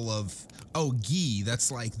ship full of, ghee. That's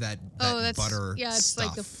like that butter it's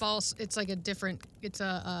stuff. like it's like a different, it's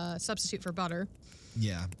a substitute for butter.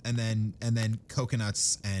 Yeah, and then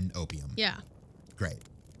coconuts and opium. Yeah. Great.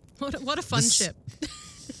 What a fun ship.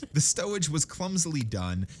 The stowage was clumsily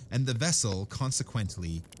done, and the vessel,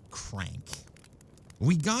 consequently, crank.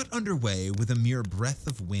 We got underway with a mere breath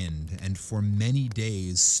of wind, and for many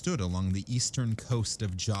days stood along the eastern coast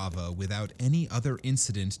of Java without any other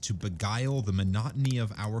incident to beguile the monotony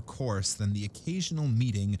of our course than the occasional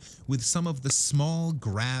meeting with some of the small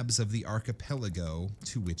grabs of the archipelago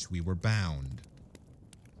to which we were bound.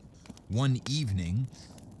 One evening,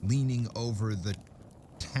 leaning over the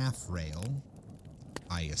taffrail,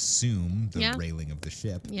 I assume the railing of the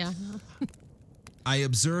ship, Yeah. I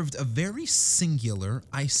observed a very singular,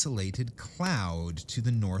 isolated cloud to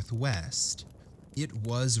the northwest. It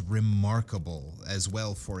was remarkable, as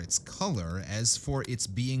well for its color as for its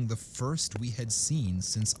being the first we had seen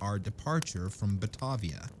since our departure from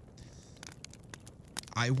Batavia.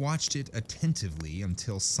 I watched it attentively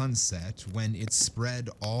until sunset, when it spread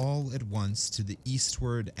all at once to the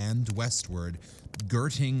eastward and westward,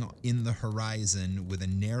 girting in the horizon with a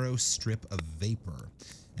narrow strip of vapor,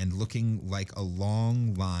 and looking like a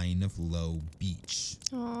long line of low beach.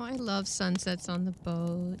 Oh, I love sunsets on the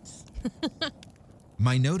boats.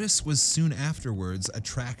 My notice was soon afterwards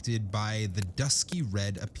attracted by the dusky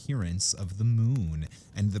red appearance of the moon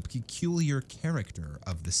and the peculiar character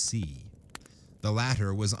of the sea. The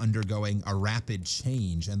latter was undergoing a rapid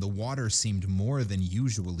change, and the water seemed more than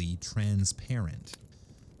usually transparent.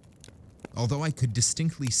 Although I could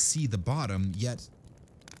distinctly see the bottom, yet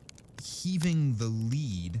heaving the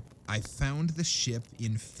lead, I found the ship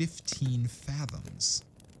in 15 fathoms.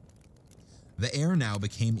 The air now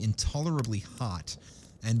became intolerably hot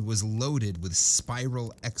and was loaded with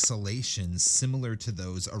spiral exhalations similar to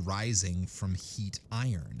those arising from heat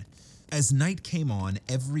iron. As night came on,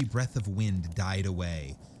 every breath of wind died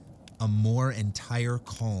away. A more entire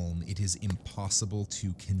calm it is impossible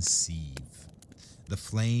to conceive. The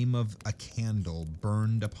flame of a candle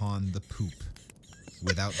burned upon the poop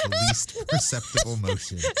without the least perceptible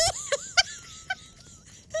motion.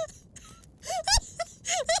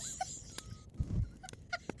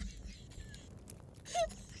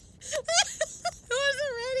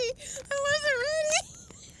 I wasn't ready.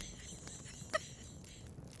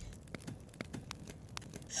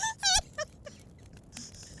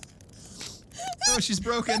 Oh, she's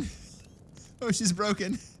broken. Oh, she's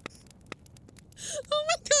broken. Oh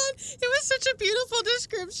my god, it was such a beautiful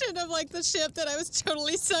description of like the ship that I was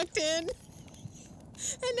totally sucked in.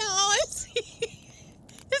 And now all I see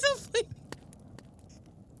is a flame.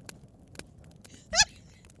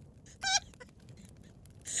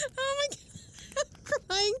 Oh my god,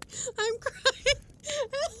 I'm crying.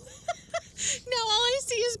 Now all I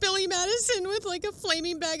see is Billy Madison with like a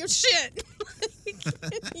flaming bag of shit. He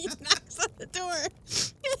knocks on the door.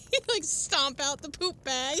 He like stomp out the poop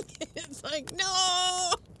bag. It's like,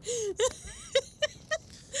 no.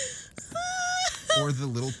 Or the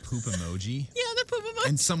little poop emoji. Yeah, the poop emoji.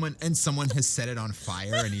 And someone has set it on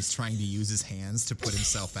fire and he's trying to use his hands to put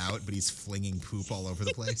himself out, but he's flinging poop all over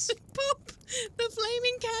the place. Poop. The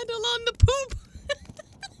flaming candle on the poop.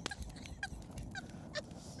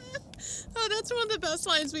 Oh, that's one of the best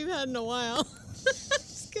lines we've had in a while.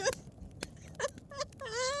 It's good.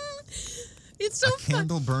 It's so fun.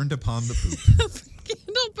 Candle burned upon the poop.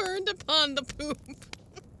 Candle burned upon the poop.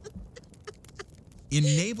 In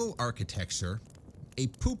naval architecture, a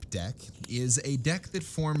poop deck is a deck that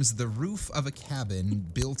forms the roof of a cabin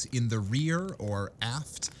built in the rear or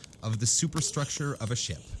aft of the superstructure of a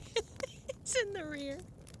ship. It's in the rear.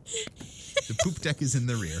 The poop deck is in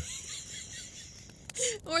the rear.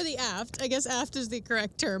 Or the aft. I guess aft is the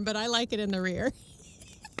correct term, but I like it in the rear.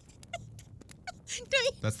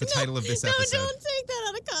 That's the title of this episode. No, don't take that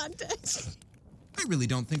out of context. I really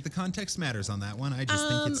don't think the context matters on that one. I just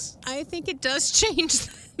think it's... I think it does change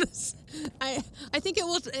this. I think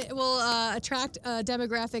it will attract a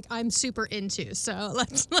demographic I'm super into. So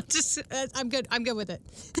let's just I'm good with it.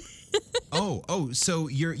 So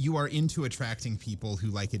you are into attracting people who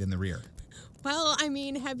like it in the rear. Well, I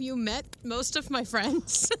mean, have you met most of my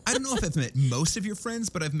friends? I don't know if I've met most of your friends,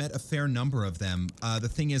 but I've met a fair number of them. The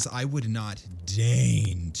thing is, I would not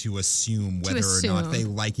deign to assume whether or not they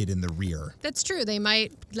like it in the rear. That's true. They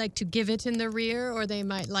might like to give it in the rear, or they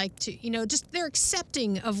might like to, just they're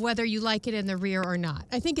accepting of whether you like it in the rear or not.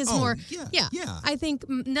 I think it's more. Yeah. I think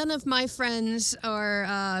none of my friends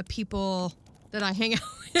or people that I hang out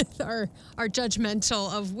with are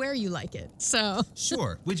judgmental of where you like it. So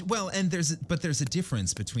sure. There's a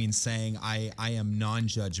difference between saying I am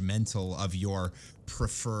non-judgmental of your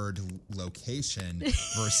preferred location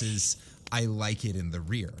versus I like it in the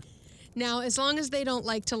rear. Now, as long as they don't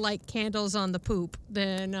like to light candles on the poop,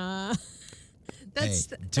 then don't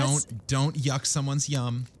yuck someone's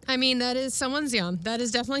yum. I mean, that is someone's yum. That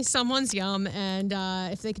is definitely someone's yum. And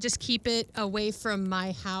if they could just keep it away from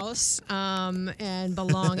my house and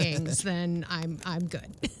belongings, then I'm good.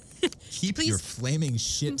 Keep your flaming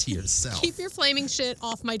shit to yourself. Keep your flaming shit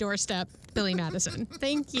off my doorstep, Billy Madison.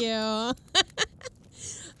 Thank you.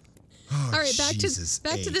 All right, back to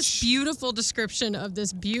this beautiful description of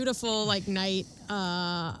this beautiful night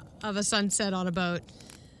of a sunset on a boat.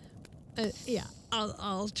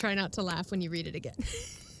 I'll try not to laugh when you read it again.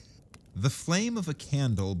 The flame of a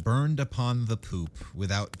candle burned upon the poop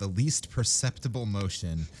without the least perceptible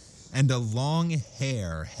motion, and a long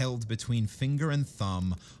hair held between finger and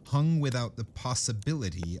thumb hung without the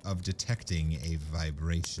possibility of detecting a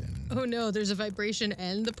vibration. Oh no, there's a vibration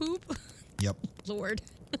and the poop? Yep. Lord.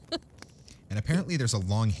 And apparently there's a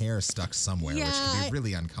long hair stuck somewhere, which can be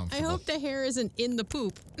really uncomfortable. I hope the hair isn't in the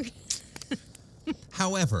poop.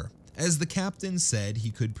 However, as the captain said,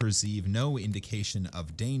 he could perceive no indication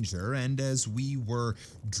of danger, and as we were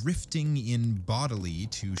drifting in bodily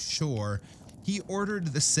to shore, he ordered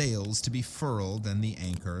the sails to be furled and the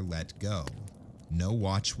anchor let go. No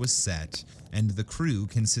watch was set, and the crew,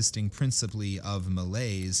 consisting principally of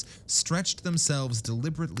Malays, stretched themselves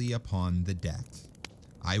deliberately upon the deck.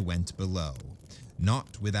 I went below,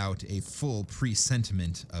 not without a full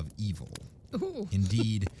presentiment of evil. Ooh.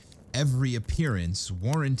 Indeed, every appearance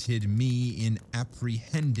warranted me in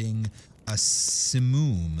apprehending a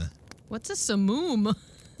simoom. What's a simoom?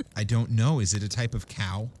 I don't know. Is it a type of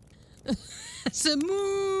cow?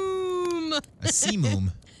 Simoom. A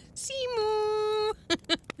simoom. Simoom.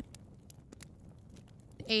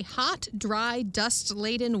 A hot, dry,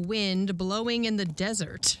 dust-laden wind blowing in the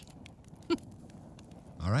desert.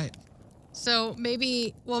 All right. So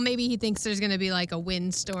maybe he thinks there's going to be a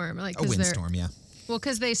windstorm. A windstorm, yeah. Well,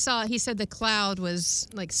 because he said the cloud was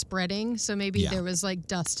spreading, so maybe there was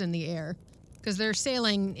dust in the air. Because they're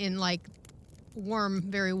sailing in warm,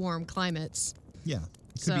 very warm climates. Yeah.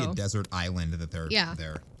 It could be a desert island that they're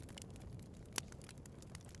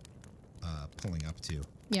pulling up to.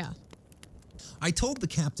 Yeah. I told the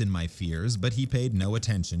captain my fears, but he paid no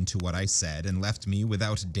attention to what I said and left me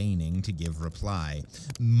without deigning to give reply.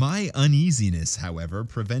 My uneasiness, however,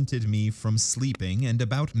 prevented me from sleeping, and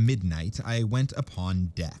about midnight I went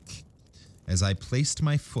upon deck. As I placed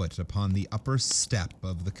my foot upon the upper step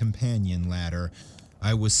of the companion ladder,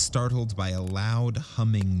 I was startled by a loud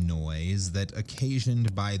humming noise that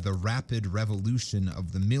occasioned by the rapid revolution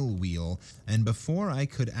of the mill wheel, and before I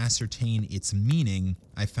could ascertain its meaning,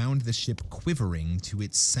 I found the ship quivering to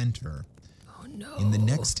its center. Oh no. In the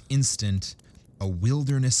next instant, a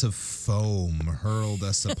wilderness of foam hurled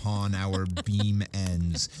us upon our beam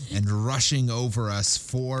ends, and rushing over us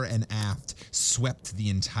fore and aft, swept the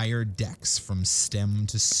entire decks from stem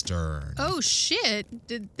to stern. Oh shit.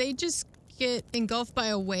 Did they just get engulfed by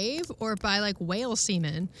a wave or by like whale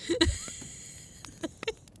semen?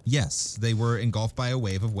 Yes, they were engulfed by a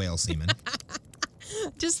wave of whale semen.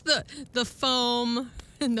 Just the foam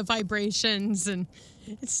and the vibrations, and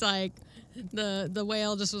it's like the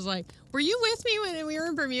whale just was like, were you with me when we were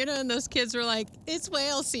in Bermuda and those kids were like, it's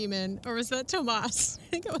whale semen? Or was that Tomas? I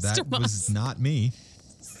think it was That Tomas. was not me.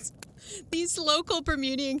 These local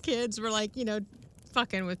Bermudian kids were like,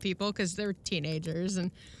 fucking with people because they're teenagers, and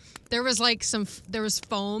there was like there was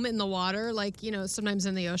foam in the water, like, sometimes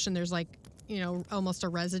in the ocean there's like, almost a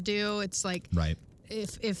residue. It's like, Right.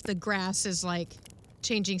 if the grass is like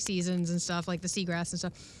changing seasons and stuff, like the seagrass and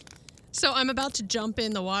stuff. So I'm about to jump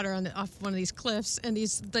in the water off one of these cliffs, and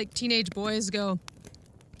these like teenage boys go,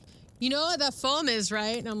 "You know what that foam is,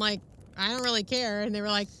 right?" And I'm like, "I don't really care." And they were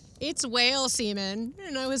like, "It's whale semen."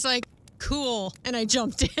 And I was like, "Cool." And I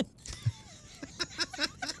jumped in.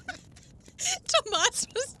 Tomas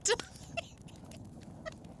was dying.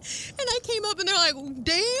 And I came up and they're like,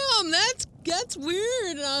 "Damn, that's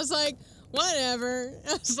weird." And I was like, "Whatever."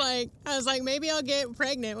 I was like, maybe I'll get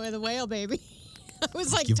pregnant with a whale baby. I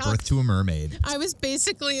was like, Give birth to a mermaid. I was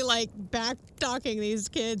basically like back talking these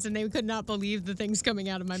kids, and they could not believe the things coming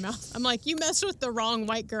out of my mouth. I'm like, you messed with the wrong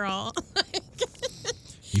white girl.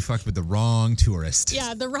 You fucked with the wrong tourist.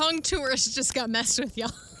 Yeah, the wrong tourist just got messed with,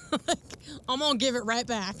 y'all. Like, I'm gonna give it right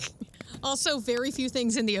back. Also, very few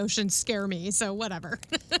things in the ocean scare me, so whatever.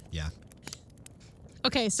 Yeah.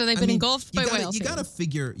 Okay, so they've been engulfed by whales. You gotta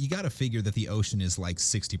figure that the ocean is like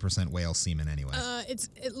 60% whale semen anyway. It's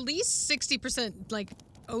at least 60% like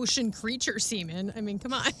ocean creature semen. I mean,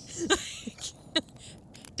 come on.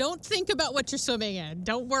 Don't think about what you're swimming in.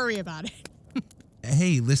 Don't worry about it.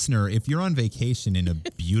 Hey, listener, if you're on vacation in a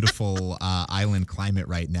beautiful island climate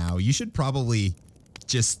right now, you should probably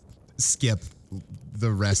just skip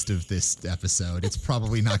the rest of this episode. It's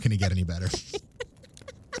probably not going to get any better.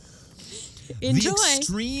 Enjoy. The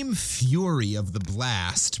extreme fury of the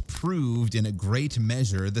blast proved in a great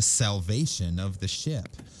measure the salvation of the ship.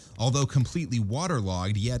 Although completely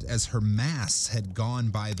waterlogged, yet as her masts had gone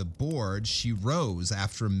by the board, she rose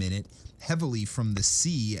after a minute heavily from the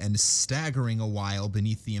sea and, staggering a while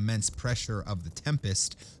beneath the immense pressure of the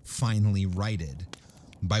tempest, finally righted.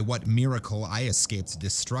 By what miracle I escaped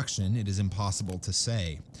destruction, it is impossible to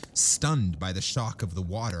say. Stunned by the shock of the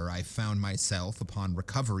water, I found myself, upon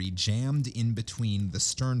recovery, jammed in between the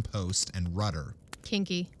stern post and rudder.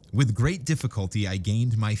 Kinky. With great difficulty, I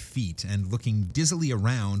gained my feet, and looking dizzily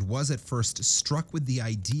around, was at first struck with the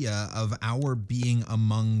idea of our being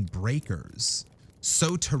among breakers.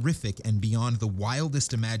 So terrific and beyond the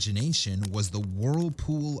wildest imagination was the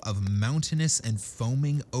whirlpool of mountainous and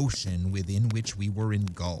foaming ocean within which we were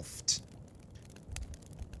engulfed.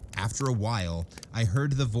 After a while, I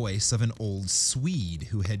heard the voice of an old Swede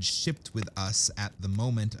who had shipped with us at the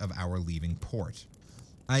moment of our leaving port.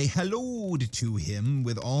 I hallooed to him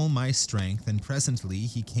with all my strength, and presently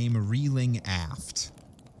he came reeling aft.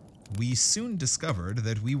 We soon discovered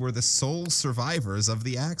that we were the sole survivors of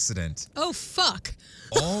the accident. Oh, fuck.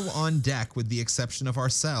 All on deck, with the exception of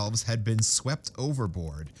ourselves, had been swept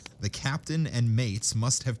overboard. The captain and mates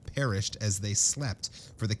must have perished as they slept,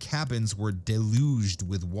 for the cabins were deluged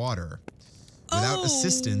with water. Without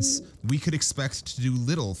assistance, we could expect to do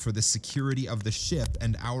little for the security of the ship,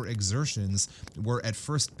 and our exertions were at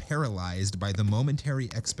first paralyzed by the momentary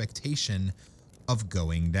expectation of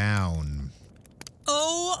going down.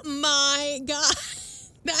 Oh my God.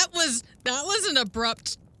 That was an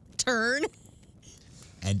abrupt turn.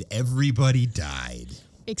 And everybody died.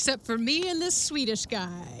 Except for me and this Swedish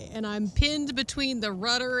guy. And I'm pinned between the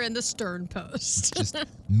rudder and the stern post. Just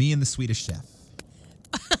me and the Swedish chef.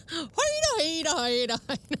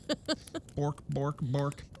 Bork, bork,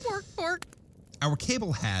 bork. Bork, bork. Our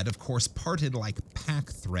cable had, of course, parted like pack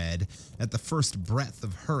thread at the first breath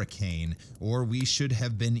of hurricane, or we should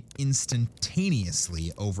have been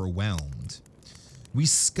instantaneously overwhelmed. We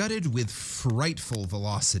scudded with frightful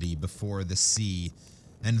velocity before the sea,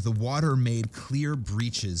 and the water made clear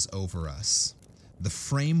breaches over us. The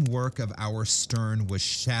framework of our stern was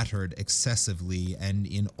shattered excessively, and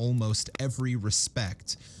in almost every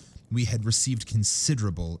respect, we had received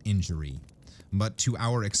considerable injury. But to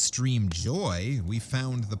our extreme joy, we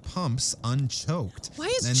found the pumps unchoked. Why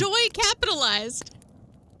is joy capitalized?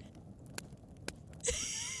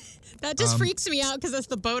 That just freaks me out because that's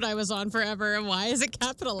the boat I was on forever. And why is it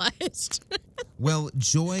capitalized? Well,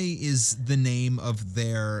 Joy is the name of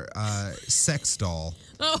their sex doll.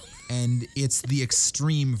 Oh. And it's the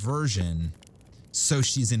extreme version, so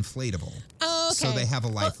she's inflatable. Oh, okay. So they have a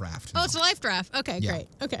life raft now. Oh, it's a life raft. Okay, Yeah. great.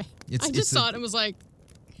 Okay. It's- I it's just a- saw it and was like,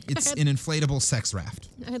 It's an inflatable sex raft.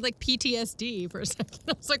 I had like PTSD for a second.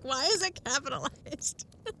 I was like, why is it capitalized?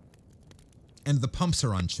 And the pumps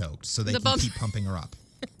are unchoked, so they The can pump- keep pumping her up.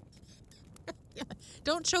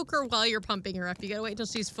 Don't choke her while you're pumping her up. You gotta wait until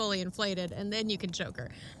she's fully inflated, and then you can choke her.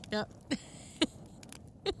 Yep.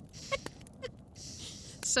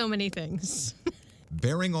 So many things.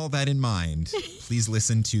 Bearing all that in mind, please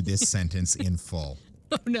listen to this sentence in full.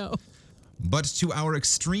 Oh no. But to our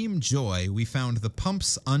extreme joy, we found the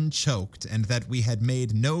pumps unchoked and that we had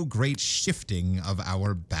made no great shifting of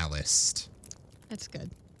our ballast. That's good.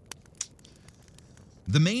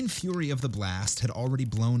 The main fury of the blast had already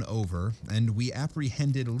blown over, and we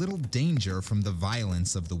apprehended little danger from the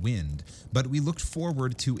violence of the wind, but we looked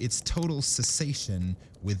forward to its total cessation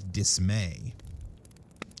with dismay.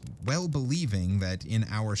 Well believing that in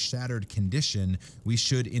our shattered condition we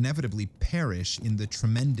should inevitably perish in the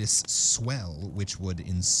tremendous swell which would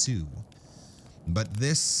ensue. But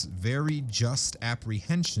this very just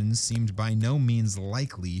apprehension seemed by no means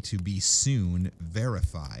likely to be soon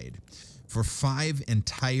verified. For 5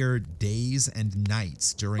 entire days and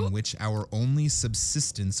nights, during which our only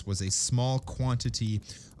subsistence was a small quantity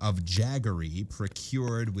of jaggery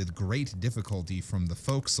procured with great difficulty from the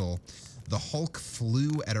forecastle, the hulk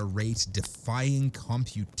flew at a rate defying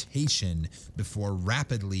computation before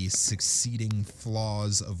rapidly succeeding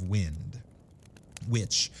flaws of wind,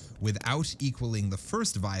 which, without equaling the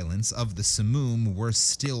first violence of the simoom, were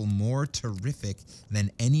still more terrific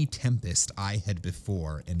than any tempest I had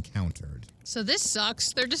before encountered. So this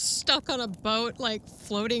sucks. They're just stuck on a boat, like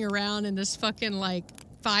floating around in this fucking like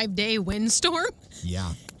 5-day windstorm.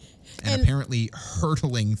 Yeah. And apparently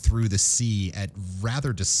hurtling through the sea at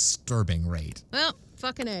rather disturbing rate. Well,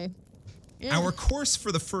 fucking A. Yeah. Our course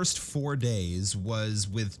for the first 4 days was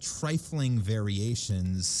with trifling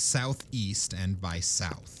variations southeast and by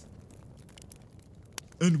south.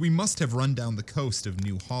 And we must have run down the coast of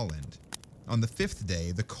New Holland. On the 5th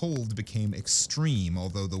day, the cold became extreme,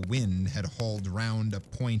 although the wind had hauled round a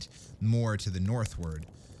point more to the northward.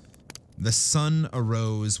 The sun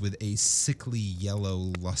arose with a sickly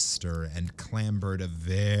yellow luster and clambered a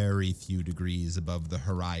very few degrees above the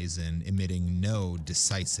horizon, emitting no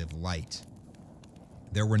decisive light.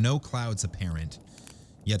 There were no clouds apparent,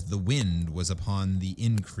 yet the wind was upon the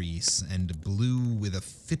increase and blew with a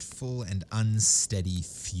fitful and unsteady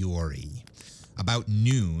fury. About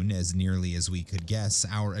noon, as nearly as we could guess,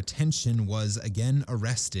 our attention was again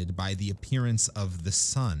arrested by the appearance of the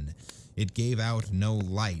sun. It gave out no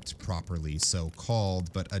light, properly so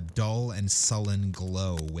called, but a dull and sullen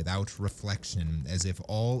glow without reflection, as if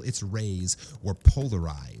all its rays were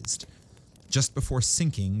polarized. Just before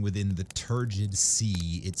sinking within the turgid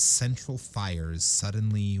sea, its central fires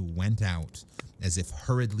suddenly went out, as if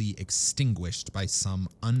hurriedly extinguished by some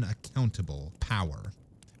unaccountable power.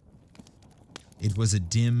 It was a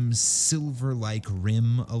dim, silver-like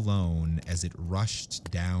rim alone as it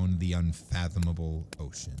rushed down the unfathomable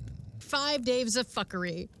ocean. 5 days of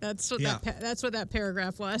fuckery. That's what Yeah. that's what that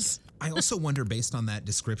paragraph was. I also wonder, based on that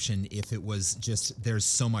description, if it was just there's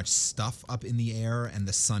so much stuff up in the air and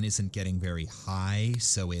the sun isn't getting very high,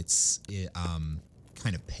 so it's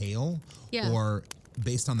kind of pale. Yeah. Or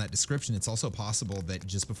based on that description, it's also possible that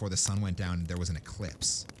just before the sun went down, there was an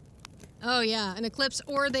eclipse. Oh yeah, an eclipse,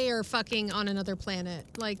 or they are fucking on another planet.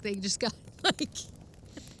 Like they just got like.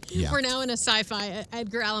 Yeah. We're now in a sci-fi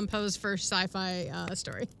Edgar Allan Poe's first sci-fi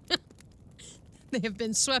story. They have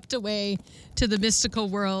been swept away to the mystical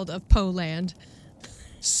world of Poe land.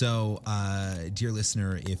 So, dear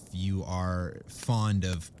listener, if you are fond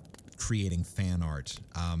of creating fan art,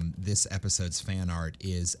 this episode's fan art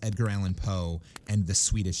is Edgar Allan Poe and the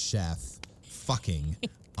Swedish chef fucking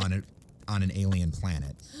on an alien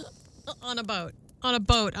planet. On a boat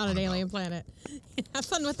on an alien planet. Have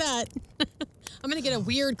fun with that. I'm going to get a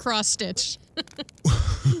weird cross stitch.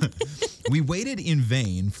 We waited in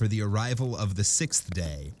vain for the arrival of the 6th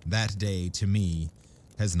day. That day, to me,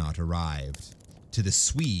 has not arrived. To the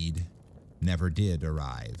Swede, never did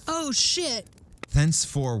arrive. Oh, shit.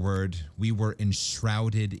 Thenceforward, we were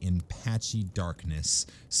enshrouded in patchy darkness,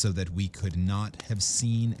 so that we could not have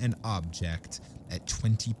seen an object at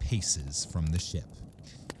 20 paces from the ship.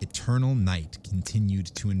 Eternal night continued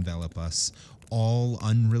to envelop us. all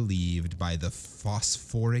unrelieved by the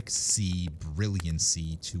phosphoric sea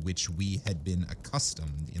brilliancy to which we had been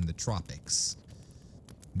accustomed in the tropics.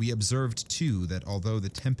 We observed, too, that although the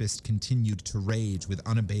tempest continued to rage with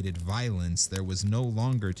unabated violence, there was no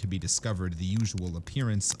longer to be discovered the usual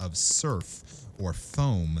appearance of surf or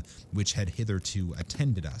foam which had hitherto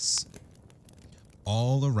attended us.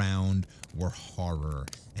 All around were horror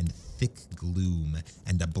and thick gloom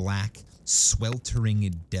and a black,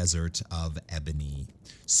 sweltering desert of ebony.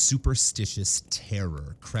 Superstitious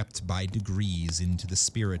terror crept by degrees into the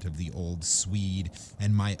spirit of the old Swede,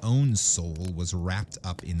 and my own soul was wrapped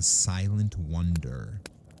up in silent wonder.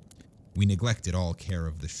 We neglected all care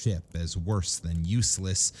of the ship as worse than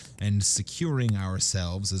useless, and securing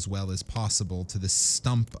ourselves as well as possible to the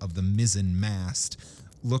stump of the mizzen mast,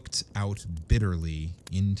 looked out bitterly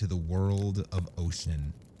into the world of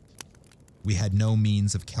ocean. We had no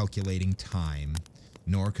means of calculating time,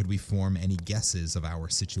 nor could we form any guesses of our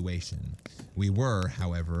situation. We were,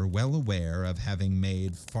 however, well aware of having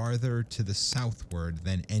made farther to the southward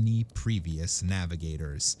than any previous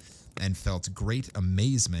navigators, and felt great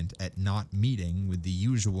amazement at not meeting with the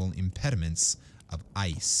usual impediments of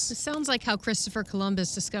ice. This sounds like how Christopher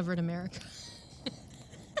Columbus discovered America.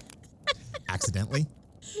 Accidentally?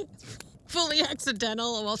 Fully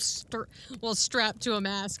accidental while strapped to a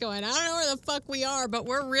mast going, I don't know where the fuck we are, but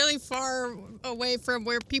we're really far away from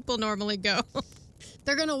where people normally go.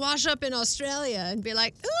 They're going to wash up in Australia and be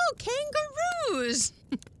like, ooh, kangaroos.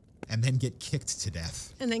 And then get kicked to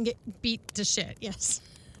death. And then get beat to shit, yes.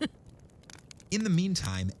 In the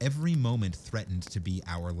meantime, every moment threatened to be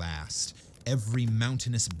our last. Every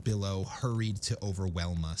mountainous billow hurried to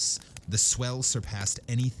overwhelm us. The swell surpassed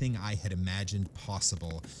anything I had imagined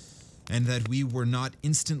possible, and that we were not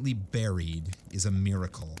instantly buried is a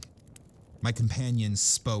miracle. My companion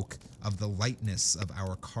spoke of the lightness of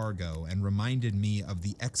our cargo and reminded me of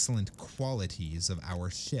the excellent qualities of our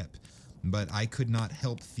ship, but I could not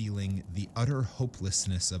help feeling the utter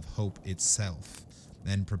hopelessness of hope itself,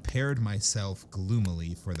 and prepared myself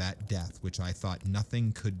gloomily for that death which I thought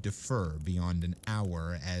nothing could defer beyond an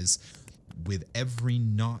hour, as, with every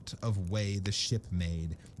knot of way the ship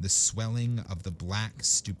made, the swelling of the black,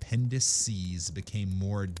 stupendous seas became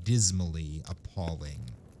more dismally appalling.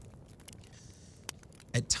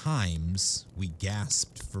 At times, we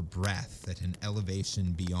gasped for breath at an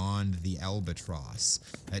elevation beyond the albatross,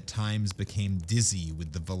 at times became dizzy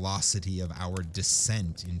with the velocity of our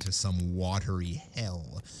descent into some watery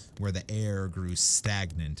hell, where the air grew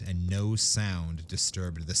stagnant and no sound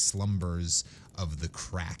disturbed the slumbers of the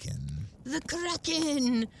Kraken. The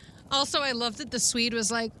Kraken! Also, I love that the Swede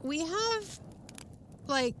was like, we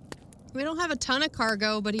don't have a ton of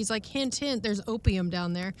cargo, but he's like, hint, hint, there's opium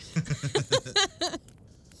down there.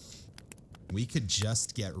 We could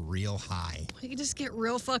just get real high. We could just get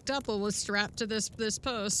real fucked up while we're strapped to this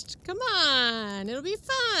post. Come on, it'll be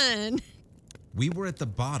fun. We were at the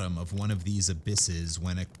bottom of one of these abysses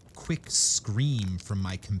when a quick scream from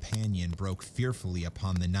my companion broke fearfully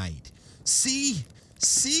upon the night. "See!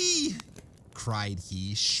 See!" cried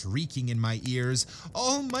he, shrieking in my ears.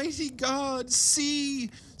 "Almighty God,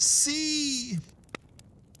 see! See!"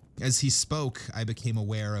 As he spoke, I became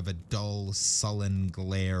aware of a dull, sullen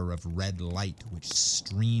glare of red light which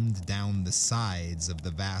streamed down the sides of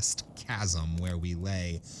the vast chasm where we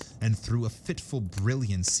lay, and threw a fitful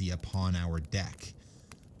brilliancy upon our deck.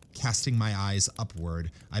 Casting my eyes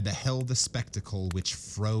upward, I beheld the spectacle which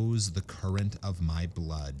froze the current of my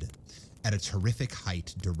blood. At a terrific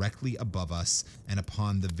height directly above us, and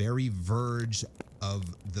upon the very verge of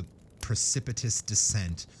the precipitous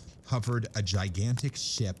descent, hovered a gigantic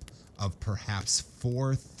ship of perhaps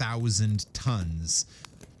 4,000 tons.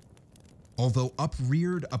 Although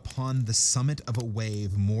upreared upon the summit of a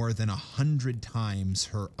wave more than 100 times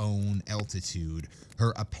her own altitude,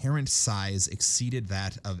 her apparent size exceeded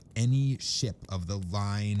that of any ship of the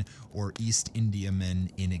line or East Indiamen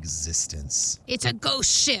in existence. It's a ghost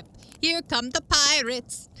ship. Here come the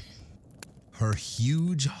pirates. Her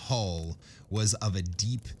huge hull was of a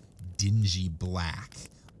deep, dingy black,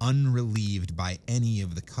 unrelieved by any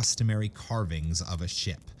of the customary carvings of a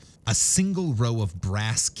ship. A single row of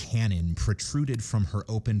brass cannon protruded from her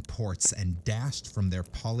open ports and dashed from their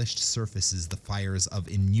polished surfaces the fires of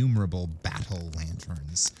innumerable battle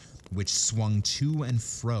lanterns, which swung to and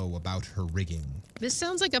fro about her rigging. This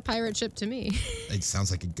sounds like a pirate ship to me. It sounds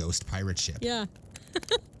like a ghost pirate ship. Yeah.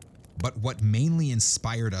 But what mainly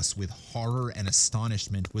inspired us with horror and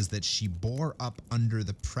astonishment was that she bore up under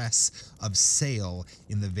the press of sail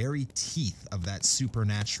in the very teeth of that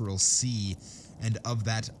supernatural sea and of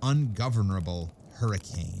that ungovernable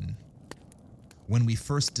hurricane. When we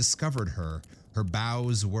first discovered her, Her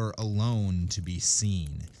bows were alone to be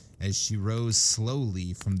seen, as she rose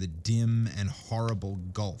slowly from the dim and horrible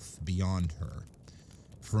gulf beyond her.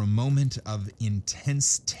 For a moment of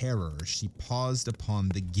intense terror, she paused upon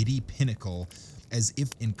the giddy pinnacle as if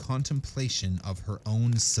in contemplation of her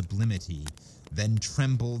own sublimity, then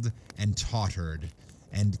trembled and tottered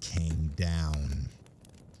and came down.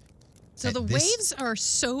 So the waves are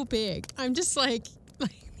so big. I'm just like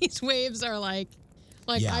these waves are like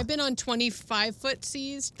yeah. I've been on 25-foot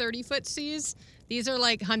seas, 30-foot seas. These are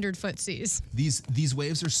like 100-foot seas. These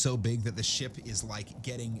waves are so big that the ship is like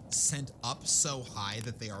getting sent up so high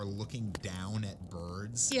that they are looking down at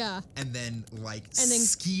birds. Yeah. And then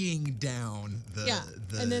skiing down the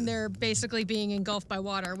and then they're basically being engulfed by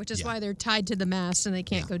water, which is why they're tied to the mast and they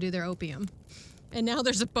can't go do their opium. And now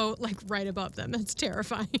there's a boat like right above them. That's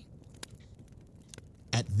terrifying.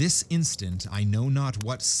 At this instant, I know not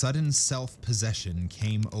what sudden self-possession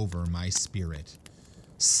came over my spirit.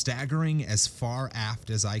 Staggering as far aft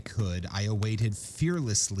as I could, I awaited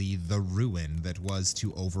fearlessly the ruin that was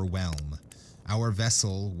to overwhelm. Our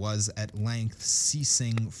vessel was at length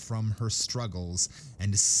ceasing from her struggles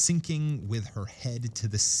and sinking with her head to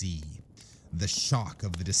the sea. The shock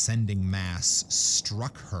of the descending mass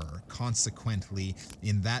struck her, consequently,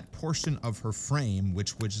 in that portion of her frame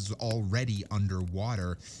which was already under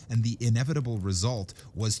water, and the inevitable result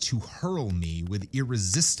was to hurl me with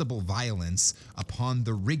irresistible violence upon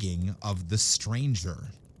the rigging of the stranger.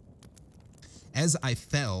 As I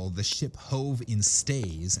fell, the ship hove in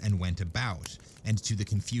stays and went about, and to the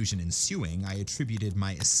confusion ensuing, I attributed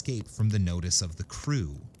my escape from the notice of the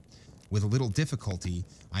crew. With little difficulty,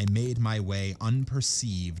 I made my way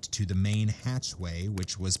unperceived to the main hatchway,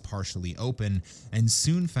 which was partially open, and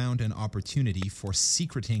soon found an opportunity for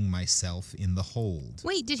secreting myself in the hold.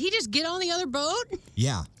 Wait, did he just get on the other boat?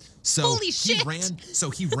 Yeah. So Holy shit!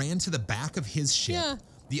 He ran to the back of his ship. Yeah.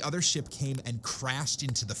 The other ship came and crashed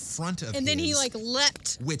into the front of his. And then he like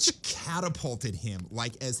leapt. Which catapulted him.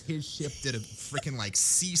 Like as his ship did a freaking like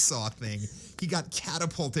seesaw thing, he got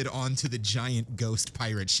catapulted onto the giant ghost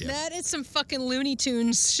pirate ship. That is some fucking Looney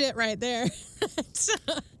Tunes shit right there.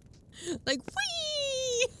 Like,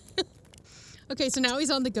 whee! Okay, so now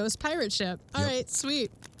he's on the ghost pirate ship. All right, sweet.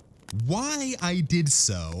 Why I did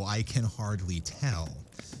so, I can hardly tell.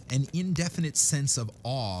 An indefinite sense of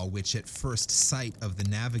awe which at first sight of the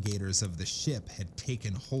navigators of the ship had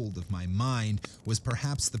taken hold of my mind was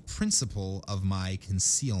perhaps the principle of my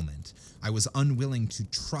concealment. I was unwilling to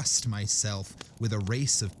trust myself with a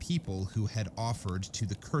race of people who had offered, to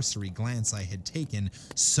the cursory glance I had taken,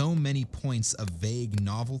 so many points of vague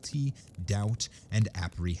novelty, doubt, and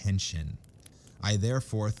apprehension. I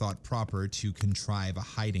therefore thought proper to contrive a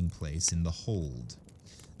hiding place in the hold.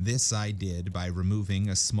 This I did by removing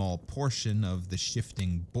a small portion of the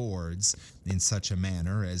shifting boards in such a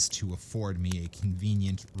manner as to afford me a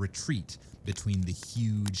convenient retreat between the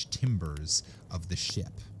huge timbers of the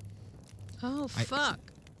ship. Oh, fuck.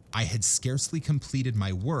 I had scarcely completed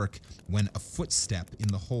my work when a footstep in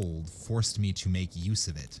the hold forced me to make use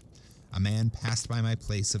of it. A man passed by my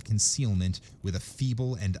place of concealment with a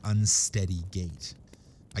feeble and unsteady gait.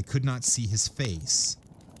 I could not see his face,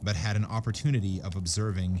 but had an opportunity of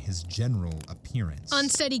observing his general appearance.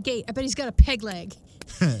 Unsteady gait. I bet he's got a peg leg.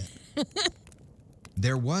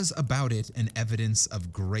 There was about it an evidence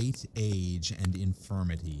of great age and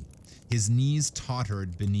infirmity. His knees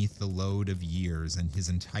tottered beneath the load of years, and his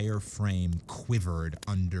entire frame quivered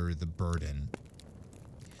under the burden.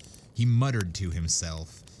 He muttered to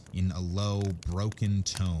himself, in a low, broken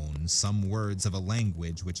tone, some words of a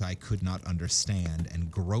language which I could not understand,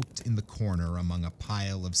 and groped in the corner among a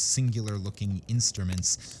pile of singular-looking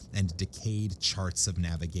instruments and decayed charts of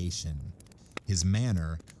navigation. His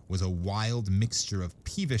manner was a wild mixture of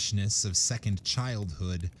peevishness of second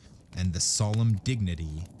childhood and the solemn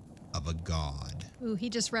dignity of a god. Ooh, he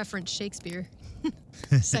just referenced Shakespeare.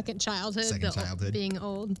 Second childhood. Second childhood. Being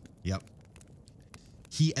old. Yep.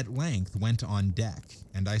 He at length went on deck,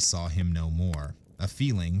 and I saw him no more. A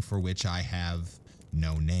feeling for which I have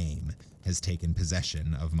no name has taken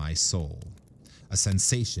possession of my soul. A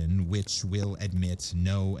sensation which will admit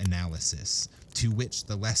no analysis, to which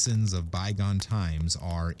the lessons of bygone times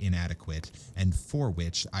are inadequate, and for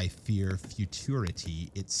which I fear futurity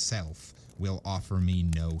itself will offer me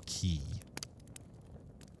no key.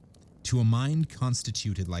 To a mind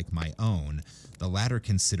constituted like my own, the latter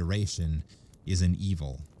consideration is an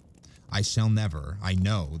evil. I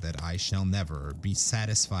know that I shall never be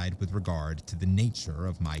satisfied with regard to the nature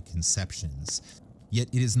of my conceptions. Yet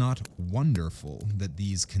it is not wonderful that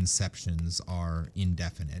these conceptions are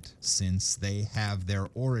indefinite, since they have their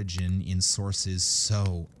origin in sources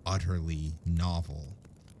so utterly novel.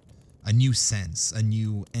 A new sense, a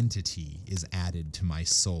new entity is added to my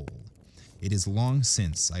soul. It is long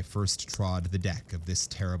since I first trod the deck of this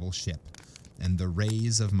terrible ship, and the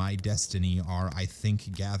rays of my destiny are, I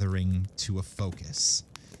think, gathering to a focus.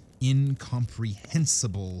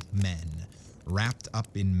 Incomprehensible men, wrapped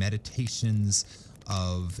up in meditations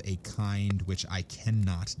of a kind which I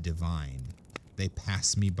cannot divine. They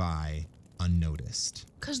pass me by unnoticed.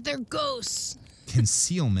 'Cause they're ghosts.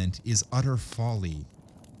 Concealment is utter folly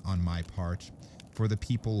on my part, for the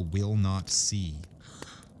people will not see.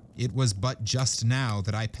 It was but just now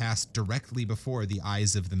that I passed directly before the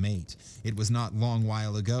eyes of the mate. It was not long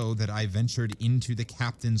while ago that I ventured into the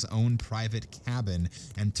captain's own private cabin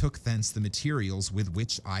and took thence the materials with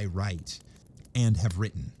which I write, and have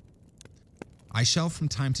written. I shall from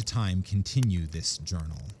time to time continue this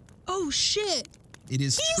journal. Oh, shit. It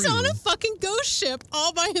is He's true. on a fucking ghost ship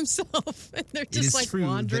all by himself. And they're just like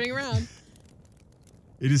wandering around.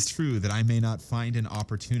 It is true that I may not find an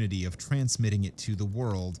opportunity of transmitting it to the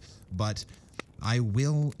world, but I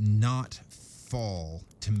will not fall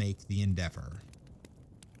to make the endeavor.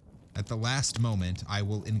 At the last moment, I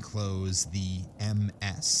will enclose the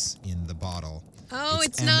MS in the bottle. Oh,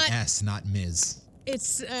 it's MS, not Ms.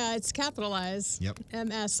 It's capitalized. Yep.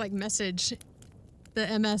 MS, like message.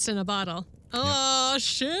 The MS in a bottle. Oh,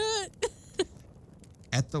 shit.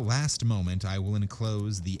 At the last moment, I will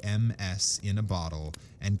enclose the MS in a bottle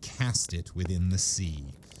and cast it within the sea.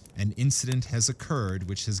 An incident has occurred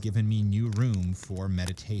which has given me new room for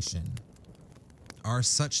meditation. Are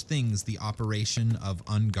such things the operation of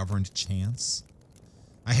ungoverned chance?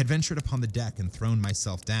 I had ventured upon the deck and thrown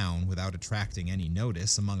myself down without attracting any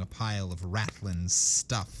notice among a pile of ratlin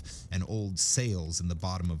stuff and old sails in the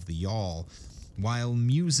bottom of the yawl. While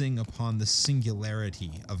musing upon the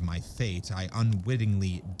singularity of my fate, I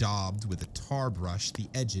unwittingly daubed with a tar brush the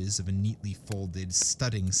edges of a neatly folded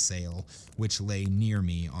studding sail which lay near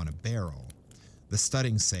me on a barrel. The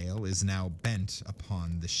studding sail is now bent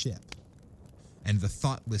upon the ship, and the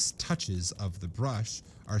thoughtless touches of the brush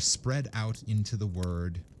are spread out into the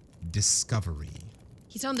word Discovery.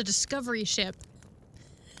 He's on the Discovery ship.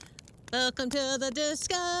 Welcome to the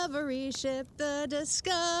Discovery ship, the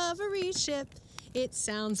Discovery ship. It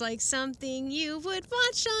sounds like something you would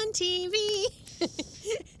watch on TV.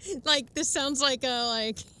 Like, this sounds like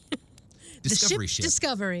a, Discovery the ship.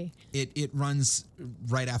 Discovery. It runs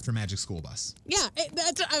right after Magic School Bus. Yeah,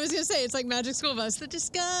 that's what I was going to say. It's like Magic School Bus, the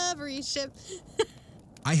Discovery ship.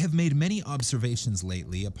 I have made many observations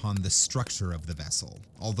lately upon the structure of the vessel.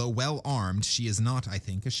 Although well armed, she is not, I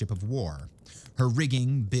think, a ship of war. Her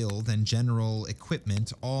rigging, build, and general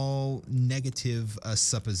equipment all negative a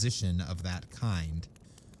supposition of that kind.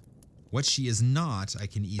 What she is not, I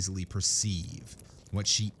can easily perceive. What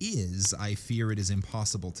she is, I fear it is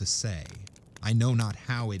impossible to say. I know not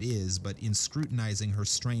how it is, but in scrutinizing her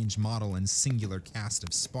strange model and singular cast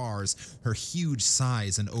of spars, her huge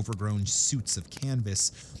size and overgrown suits of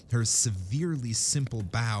canvas, her severely simple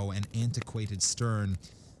bow and antiquated stern,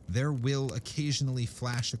 there will occasionally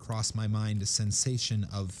flash across my mind a sensation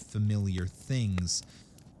of familiar things,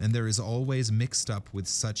 and there is always mixed up with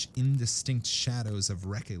such indistinct shadows of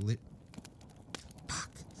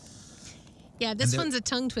Yeah, this one's a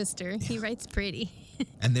tongue twister. He writes pretty.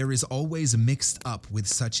 And there is always mixed up with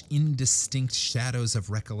such indistinct shadows of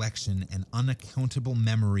recollection an unaccountable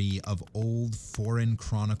memory of old foreign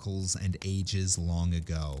chronicles and ages long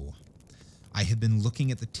ago. I have been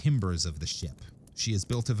looking at the timbers of the ship. She is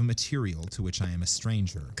built of a material to which I am a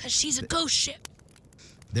stranger. 'Cause she's a ghost ship.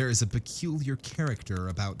 There is a peculiar character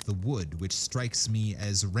about the wood which strikes me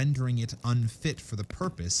as rendering it unfit for the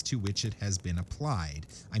purpose to which it has been applied.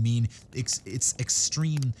 I mean, its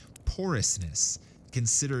extreme porousness,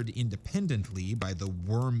 considered independently by the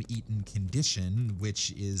worm-eaten condition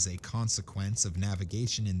which is a consequence of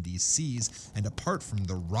navigation in these seas, and apart from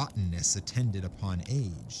the rottenness attendant upon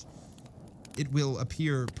age. It will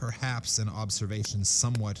appear perhaps an observation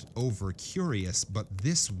somewhat over-curious, but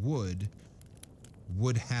this wood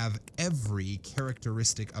would have every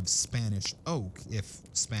characteristic of Spanish oak if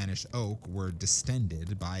Spanish oak were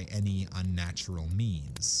distended by any unnatural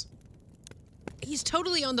means. He's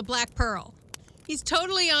totally on the Black Pearl. He's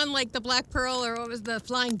totally on, like, the Black Pearl, or what was the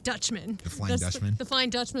Flying Dutchman. The Flying Dutchman? The Flying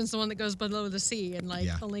Dutchman's the one that goes below the sea and, like,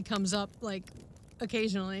 only comes up, like,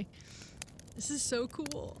 occasionally. This is so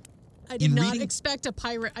cool. I did not expect a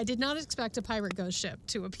pirate ghost ship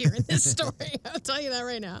to appear in this story. I'll tell you that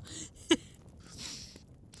right now.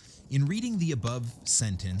 In reading the above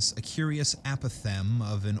sentence, a curious apothegm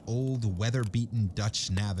of an old weather-beaten Dutch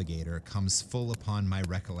navigator comes full upon my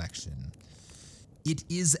recollection. It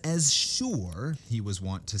is as sure, he was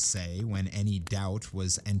wont to say when any doubt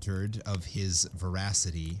was entered of his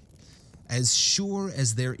veracity, as sure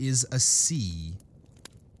as there is a sea,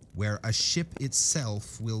 where a ship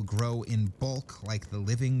itself will grow in bulk like the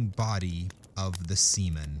living body of the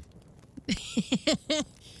seaman.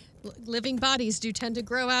 Living bodies do tend to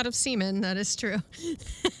grow out of semen. That is true.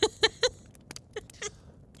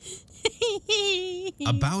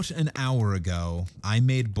 About an hour ago, I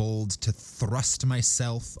made bold to thrust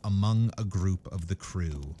myself among a group of the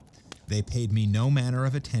crew. They paid me no manner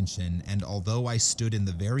of attention, and although I stood in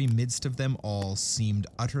the very midst of them all, seemed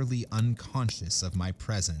utterly unconscious of my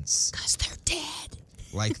presence. 'Cause they're dead.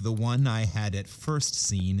 Like the one I had at first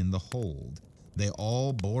seen in the hold. They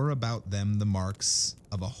all bore about them the marks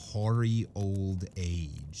of a hoary old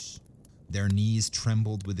age. Their knees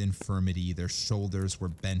trembled with infirmity, their shoulders were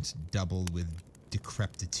bent double with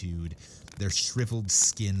decrepitude, their shriveled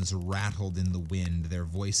skins rattled in the wind, their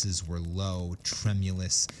voices were low,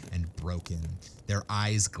 tremulous, and broken. Their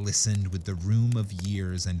eyes glistened with the rheum of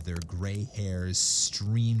years, and their gray hairs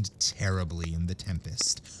streamed terribly in the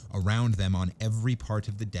tempest. Around them on every part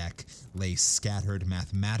of the deck lay scattered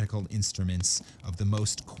mathematical instruments of the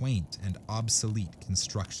most quaint and obsolete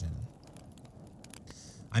construction.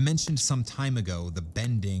 I mentioned some time ago the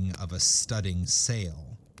bending of a studding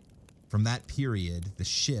sail. From that period, the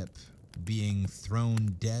ship, being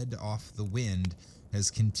thrown dead off the wind,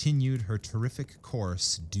 has continued her terrific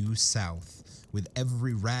course due south, with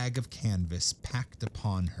every rag of canvas packed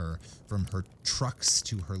upon her, from her trucks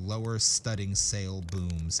to her lower studding sail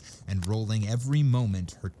booms, and rolling every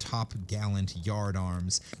moment her top-gallant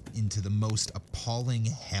yardarms into the most appalling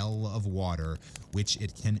hell of water which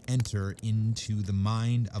it can enter into the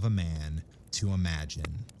mind of a man to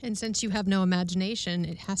imagine. And since you have no imagination,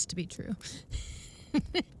 it has to be true.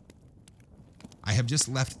 I have just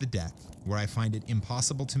left the deck, where I find it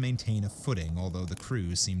impossible to maintain a footing, although the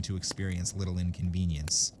crew seem to experience little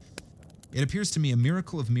inconvenience. It appears to me a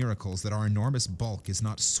miracle of miracles that our enormous bulk is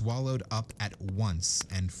not swallowed up at once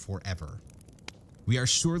and forever. We are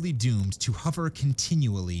surely doomed to hover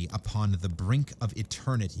continually upon the brink of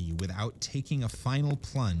eternity without taking a final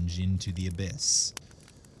plunge into the abyss.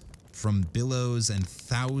 From billows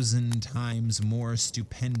 1,000 times more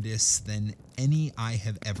stupendous than any I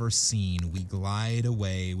have ever seen, we glide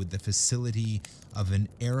away with the facility of an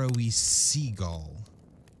arrowy seagull,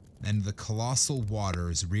 and the colossal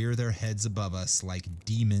waters rear their heads above us like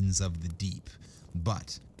demons of the deep,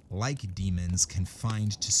 but, like demons,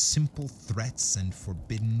 confined to simple threats and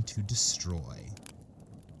forbidden to destroy.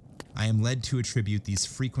 I am led to attribute these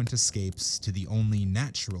frequent escapes to the only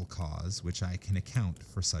natural cause which I can account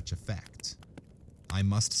for such effect. I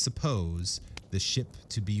must suppose the ship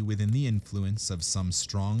to be within the influence of some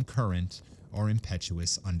strong current or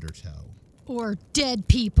impetuous undertow. Or dead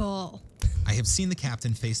people. I have seen the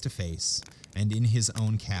captain face to face and in his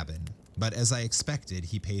own cabin, but as I expected,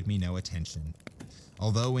 he paid me no attention.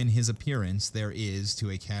 Although in his appearance there is, to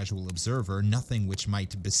a casual observer, nothing which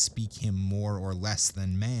might bespeak him more or less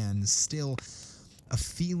than man, still a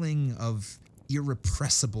feeling of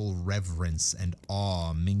irrepressible reverence and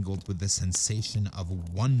awe mingled with the sensation of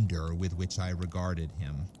wonder with which I regarded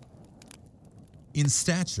him. In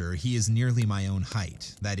stature, he is nearly my own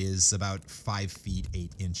height, that is, about 5 feet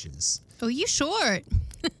 8 inches. Oh, you short.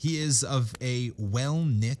 He is of a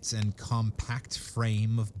well-knit and compact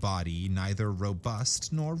frame of body, neither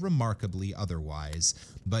robust nor remarkably otherwise,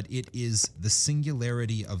 but it is the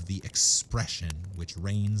singularity of the expression which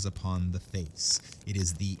reigns upon the face. It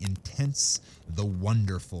is the intense, the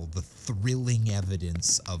wonderful, the thrilling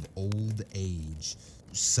evidence of old age,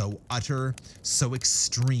 so utter, so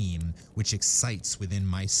extreme, which excites within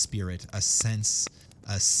my spirit a sense,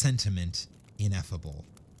 a sentiment ineffable.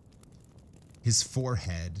 His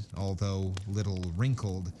forehead, although little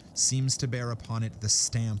wrinkled, seems to bear upon it the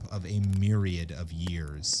stamp of a myriad of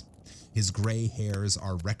years. His gray hairs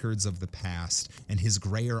are records of the past, and his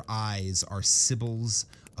grayer eyes are sibyls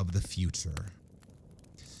of the future.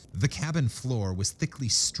 The cabin floor was thickly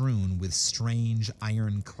strewn with strange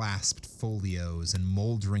iron-clasped folios and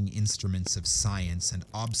moldering instruments of science and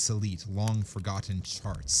obsolete, long-forgotten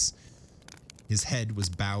charts. His head was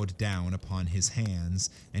bowed down upon his hands,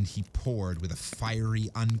 and he pored with a fiery,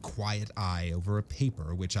 unquiet eye over a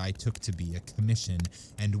paper which I took to be a commission,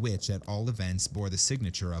 and which, at all events, bore the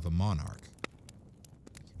signature of a monarch.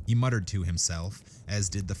 He muttered to himself, as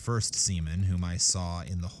did the first seaman whom I saw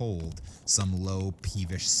in the hold, some low,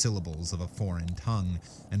 peevish syllables of a foreign tongue,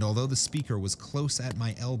 and although the speaker was close at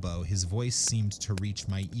my elbow, his voice seemed to reach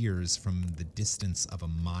my ears from the distance of a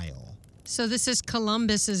mile. So this is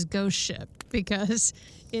Columbus's ghost ship because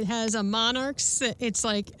it has a monarch's. It's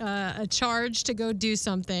like a charge to go do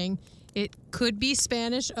something. It could be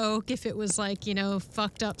Spanish oak if it was like,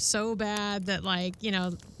 fucked up so bad that like,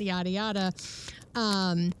 yada yada.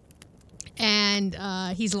 And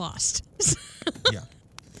he's lost. Yeah.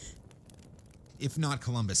 If not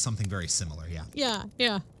Columbus, something very similar, yeah.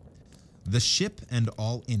 Yeah. The ship and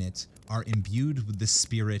all in it are imbued with the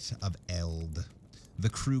spirit of Eld. The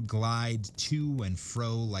crew glide to and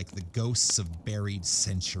fro like the ghosts of buried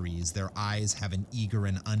centuries. Their eyes have an eager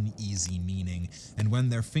and uneasy meaning, and when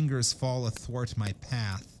their fingers fall athwart my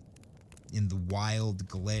path, in the wild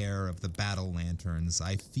glare of the battle lanterns,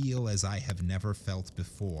 I feel as I have never felt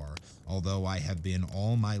before, although I have been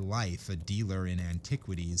all my life a dealer in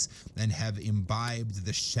antiquities and have imbibed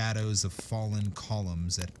the shadows of fallen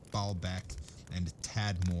columns at Baalbek and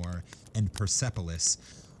Tadmor and Persepolis,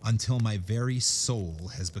 until my very soul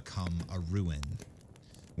has become a ruin.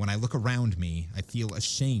 When I look around me, I feel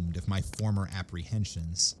ashamed of my former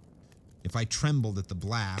apprehensions. If I trembled at the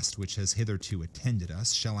blast which has hitherto attended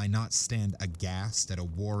us, shall I not stand aghast at a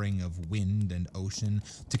warring of wind and ocean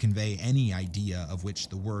to convey any idea of which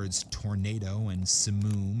the words tornado and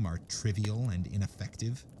simoom are trivial and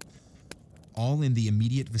ineffective? All in the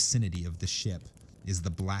immediate vicinity of the ship is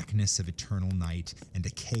the blackness of eternal night and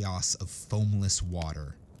a chaos of foamless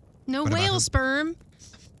water. No whale sperm.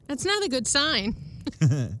 That's not a good sign.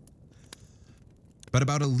 But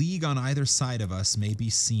about a league on either side of us may be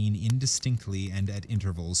seen indistinctly and at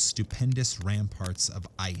intervals stupendous ramparts of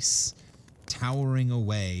ice, towering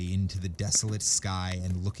away into the desolate sky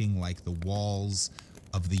and looking like the walls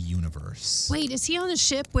of the universe. Wait, is he on a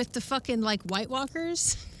ship with the fucking, like, White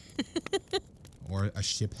Walkers? Or a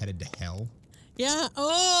ship headed to hell? Yeah.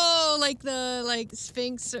 Oh, like the,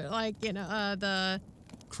 Sphinx, or like, the...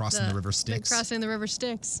 Crossing the River Styx? Crossing the River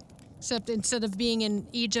Styx. Except instead of being in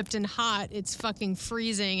Egypt and hot, it's fucking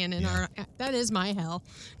freezing and that is my hell.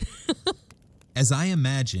 As I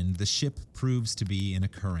imagined, the ship proves to be in a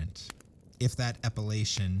current. If that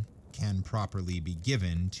appellation can properly be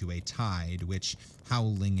given to a tide which,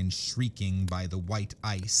 howling and shrieking by the white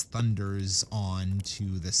ice, thunders on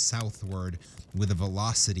to the southward with a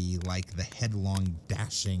velocity like the headlong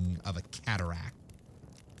dashing of a cataract.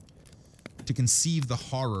 To conceive the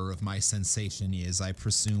horror of my sensation is, I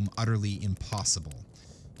presume, utterly impossible,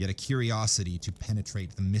 yet a curiosity to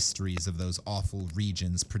penetrate the mysteries of those awful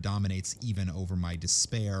regions predominates even over my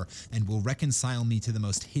despair and will reconcile me to the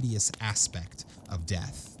most hideous aspect of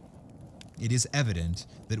death. It is evident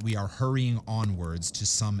that we are hurrying onwards to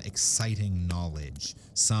some exciting knowledge,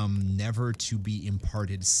 some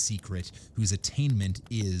never-to-be-imparted secret whose attainment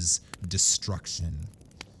is destruction.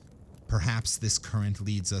 Perhaps this current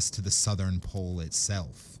leads us to the southern pole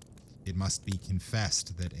itself. It must be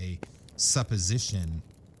confessed that a supposition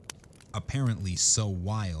apparently so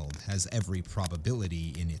wild has every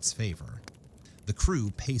probability in its favor. The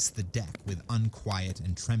crew pace the deck with unquiet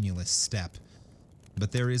and tremulous step,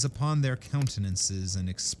 but there is upon their countenances an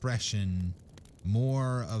expression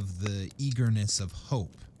more of the eagerness of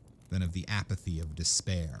hope than of the apathy of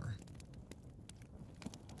despair.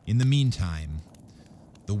 In the meantime,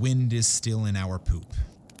 the wind is still in our poop.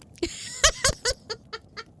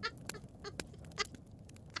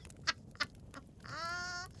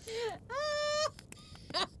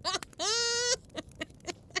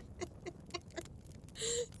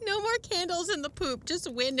 No more candles in the poop, just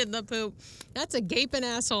wind in the poop. That's a gaping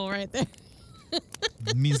asshole right there.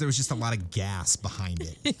 It means there was just a lot of gas behind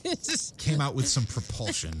it. It's just, Came out with some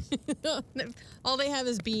propulsion. all they have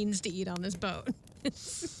is beans to eat on this boat.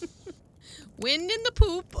 Wind in the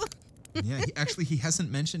poop. Yeah, he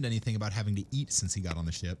hasn't mentioned anything about having to eat since he got on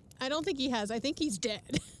the ship. I don't think he has. I think he's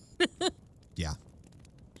dead. Yeah.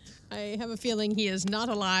 I have a feeling he is not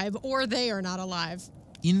alive, or they are not alive.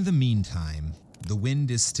 In the meantime, the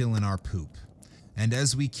wind is still in our poop, and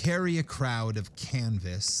as we carry a crowd of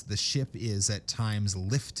canvas, the ship is at times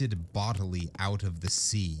lifted bodily out of the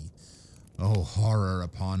sea. Oh, horror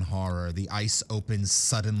upon horror. The ice opens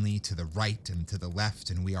suddenly to the right and to the left,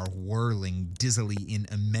 and we are whirling dizzily in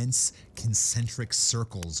immense concentric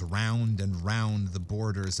circles round and round the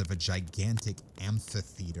borders of a gigantic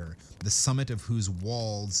amphitheater, the summit of whose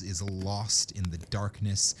walls is lost in the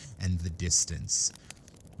darkness and the distance.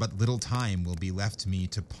 But little time will be left me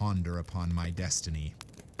to ponder upon my destiny.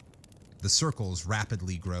 The circles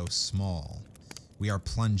rapidly grow small. We are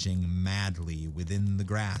plunging madly within the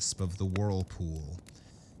grasp of the whirlpool,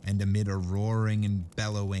 and amid a roaring and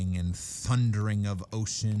bellowing and thundering of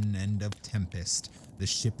ocean and of tempest, the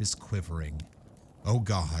ship is quivering. Oh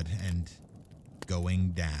God, and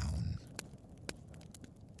going down.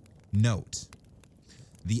 Note: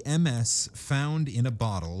 the MS Found in a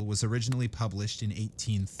Bottle was originally published in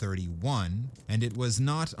 1831, and it was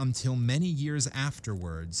not until many years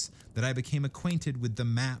afterwards that I became acquainted with the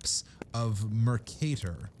maps of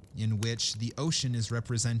Mercator, in which the ocean is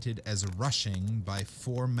represented as rushing by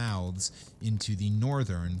 4 mouths into the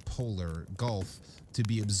northern polar gulf to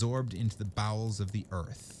be absorbed into the bowels of the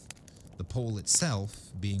earth, the pole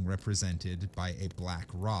itself being represented by a black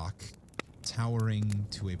rock towering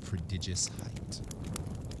to a prodigious height.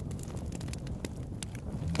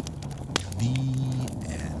 The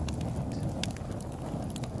end.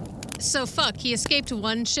 So fuck, he escaped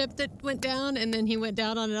one ship that went down and then he went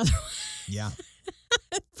down on another one. Yeah.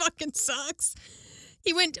 It fucking sucks.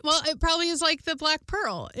 He went, well, it probably is like the Black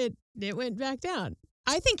Pearl. It went back down.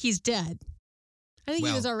 I think he's dead. I think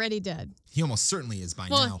he was already dead. He almost certainly is by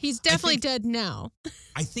now. Well, he's definitely dead now.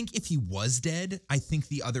 I think if he was dead, I think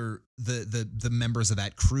the other the members of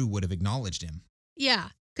that crew would have acknowledged him. Yeah,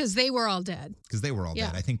 because they were all dead. Because they were all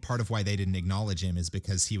dead. I think part of why they didn't acknowledge him is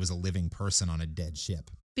because he was a living person on a dead ship.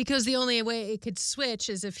 Because the only way it could switch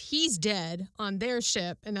is if he's dead on their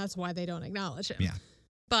ship, and that's why they don't acknowledge him. Yeah.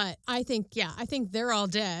 But I think they're all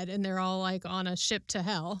dead and they're all like on a ship to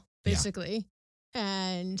hell, basically. Yeah.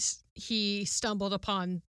 And he stumbled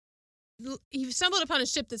upon a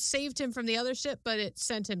ship that saved him from the other ship, but it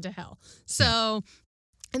sent him to hell. So,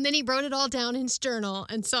 and then he wrote it all down in his journal.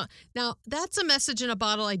 And so now that's a message in a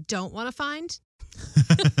bottle I don't want to find.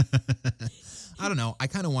 I don't know. I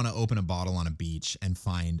kind of want to open a bottle on a beach and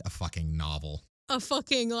find a fucking novel. A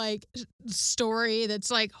fucking like story that's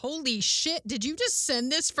like, holy shit, did you just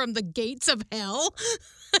send this from the gates of hell?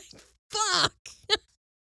 Fuck.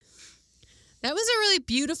 That was a really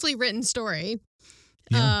beautifully written story.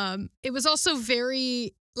 Yeah. It was also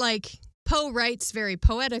very like Poe writes very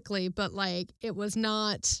poetically, but like it was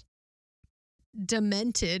not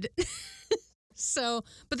demented. So,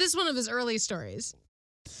 but this is one of his early stories.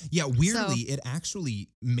 Yeah, weirdly, it actually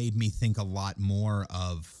made me think a lot more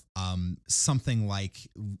of something like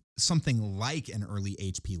an early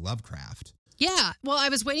H.P. Lovecraft. Yeah, well, I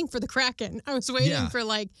was waiting for the Kraken. I was waiting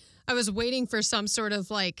for some sort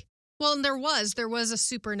of like, well, and there was a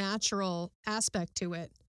supernatural aspect to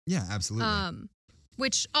it. Yeah, absolutely.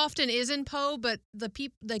 Which often is in Poe, but the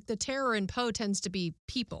terror in Poe tends to be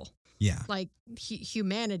people. Yeah, like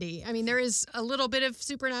humanity. I mean, there is a little bit of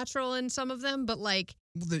supernatural in some of them, but like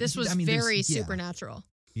this was very supernatural.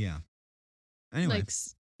 Yeah. Anyway, like,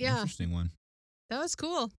 yeah, interesting one. That was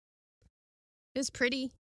cool. It was pretty.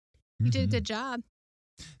 You did a good job.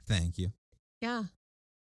 Thank you. Yeah,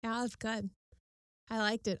 it was good. I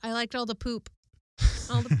liked it. I liked all the poop,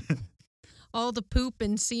 all the poop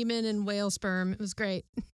and semen and whale sperm. It was great.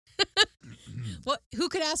 What? Who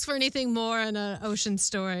could ask for anything more in an ocean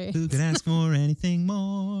story? Who could ask for anything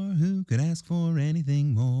more? Who could ask for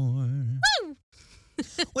anything more? Woo!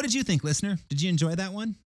 What did you think, listener? Did you enjoy that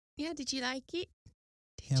one? Yeah, did you like it?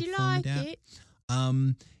 Did you like it?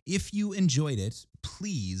 If you enjoyed it,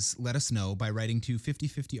 please let us know by writing to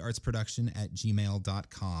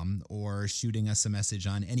 5050artsproduction@gmail.com or shooting us a message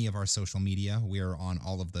on any of our social media. We're on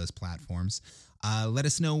all of those platforms. Let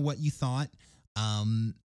us know what you thought.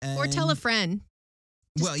 Or tell a friend.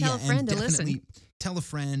 Tell a friend to listen. Tell a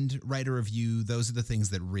friend, write a review. Those are the things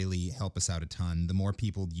that really help us out a ton. The more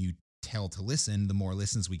people you tell to listen, the more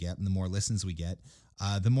listens we get. And the more listens we get,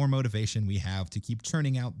 the more motivation we have to keep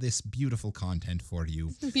churning out this beautiful content for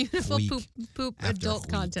you. Beautiful poop adult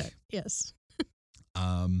content. Yes.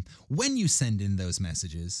 When you send in those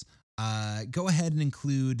messages, go ahead and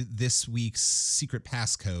include this week's secret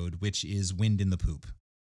passcode, which is wind in the poop.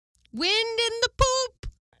 Wind in the poop.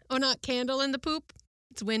 Oh, not candle in the poop.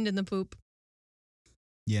 It's wind in the poop.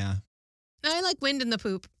 Yeah. I like wind in the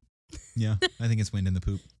poop. Yeah, I think it's wind in the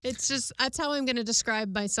poop. It's just, that's how I'm going to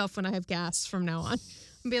describe myself when I have gas from now on.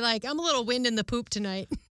 I'll be like, I'm a little wind in the poop tonight.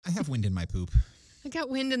 I have wind in my poop. I got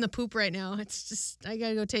wind in the poop right now. It's just, I got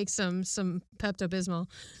to go take some Pepto-Bismol.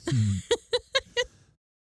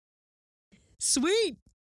 Sweet.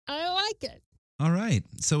 I like it. All right.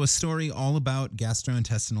 So a story all about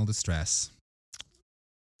gastrointestinal distress.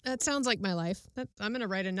 That sounds like my life. I'm going to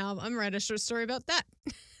write a novel. I'm going to write a short story about that.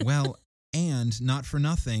 Well, and not for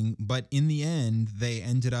nothing, but in the end, they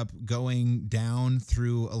ended up going down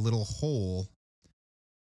through a little hole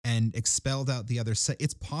and expelled out the other side.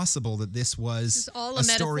 It's possible that this was all a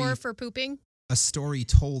metaphor story for pooping? a story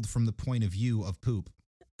told from the point of view of poop.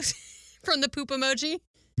 From the poop emoji?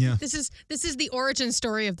 Yeah. This is the origin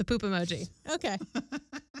story of the poop emoji. Okay.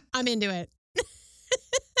 I'm into it.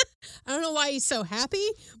 I don't know why he's so happy,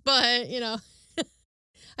 but,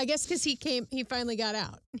 I guess because he finally got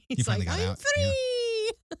out. He's like, I'm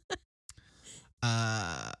free.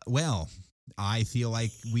 Yeah. Well, I feel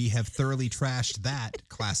like we have thoroughly trashed that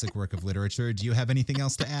classic work of literature. Do you have anything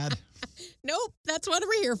else to add? Nope. That's what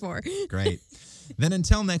we're here for. Great. Then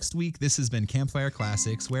until next week, this has been Campfire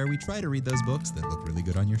Classics, where we try to read those books that look really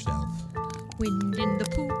good on your shelf. Wind in the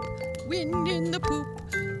poop, wind in the poop.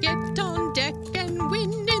 Get on deck and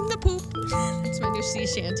wind in the poop. That's my new sea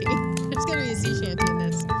shanty. There's going to be a sea shanty in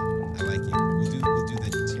this.